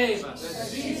Jesus gave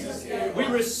us. We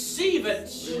receive it.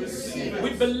 We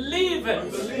believe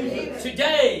it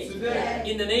today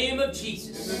in the name of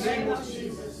Jesus.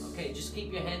 Okay, just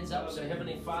keep your hands up. So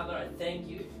Heavenly Father, I thank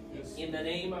you in the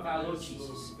name of our Lord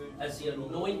Jesus, as the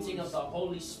anointing of the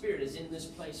Holy Spirit is in this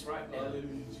place right now,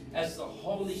 as the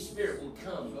Holy Spirit will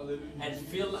come and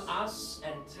fill us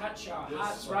and touch our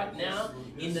hearts right now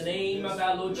in the name of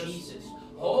our Lord Jesus.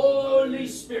 Holy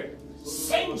Spirit,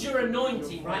 send your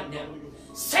anointing right now.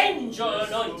 Send your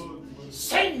anointing.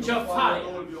 Send your fire.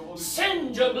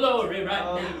 Send your glory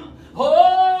right now.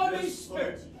 Holy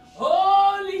Spirit,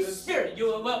 Holy Spirit,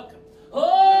 you are welcome.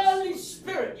 Holy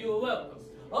Spirit, you are welcome.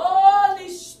 Holy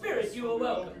Spirit, you are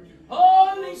welcome.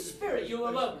 Holy Spirit, you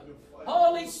are welcome.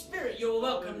 Holy Spirit, you are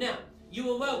welcome now.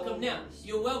 You are welcome now.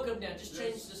 You are welcome now. Just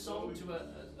change the song to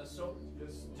a song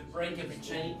to break every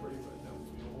chain.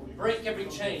 Break every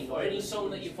chain, or any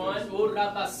song that you find.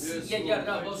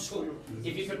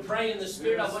 If you can pray in the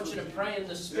Spirit, I want you to pray in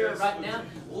the Spirit right now.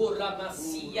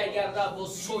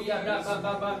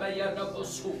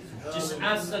 Just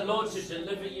ask the Lord to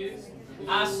deliver you.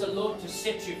 Ask the Lord to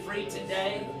set you free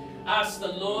today. Ask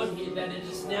the Lord that it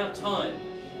is now time.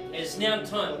 It is now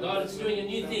time. God is doing a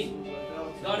new thing.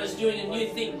 God is doing a new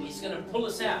thing. He's going to pull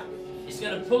us out. He's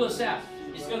going to pull us out.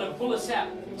 He's going to pull us out.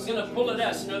 He's going to pull at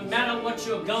us. No matter what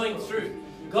you're going through,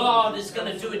 God is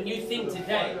going to do a new thing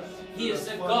today. He is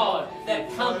the God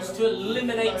that comes to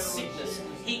eliminate sickness.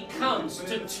 He comes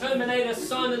to terminate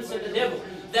assignments of the devil.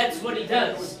 That's what He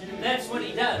does. That's what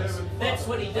He does. That's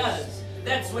what He does.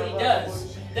 That's what He does.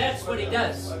 That's what He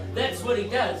does. That's what He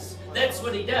does. That's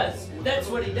what He does. That's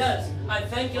what He does. I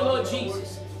thank you, Lord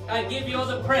Jesus. I give you all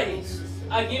the praise.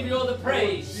 I give you all the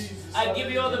praise. I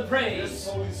give you all the praise.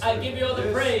 I give you all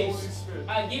the praise.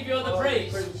 I give you all the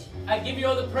praise. I give you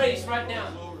all the praise right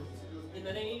now. In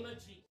the name of Jesus.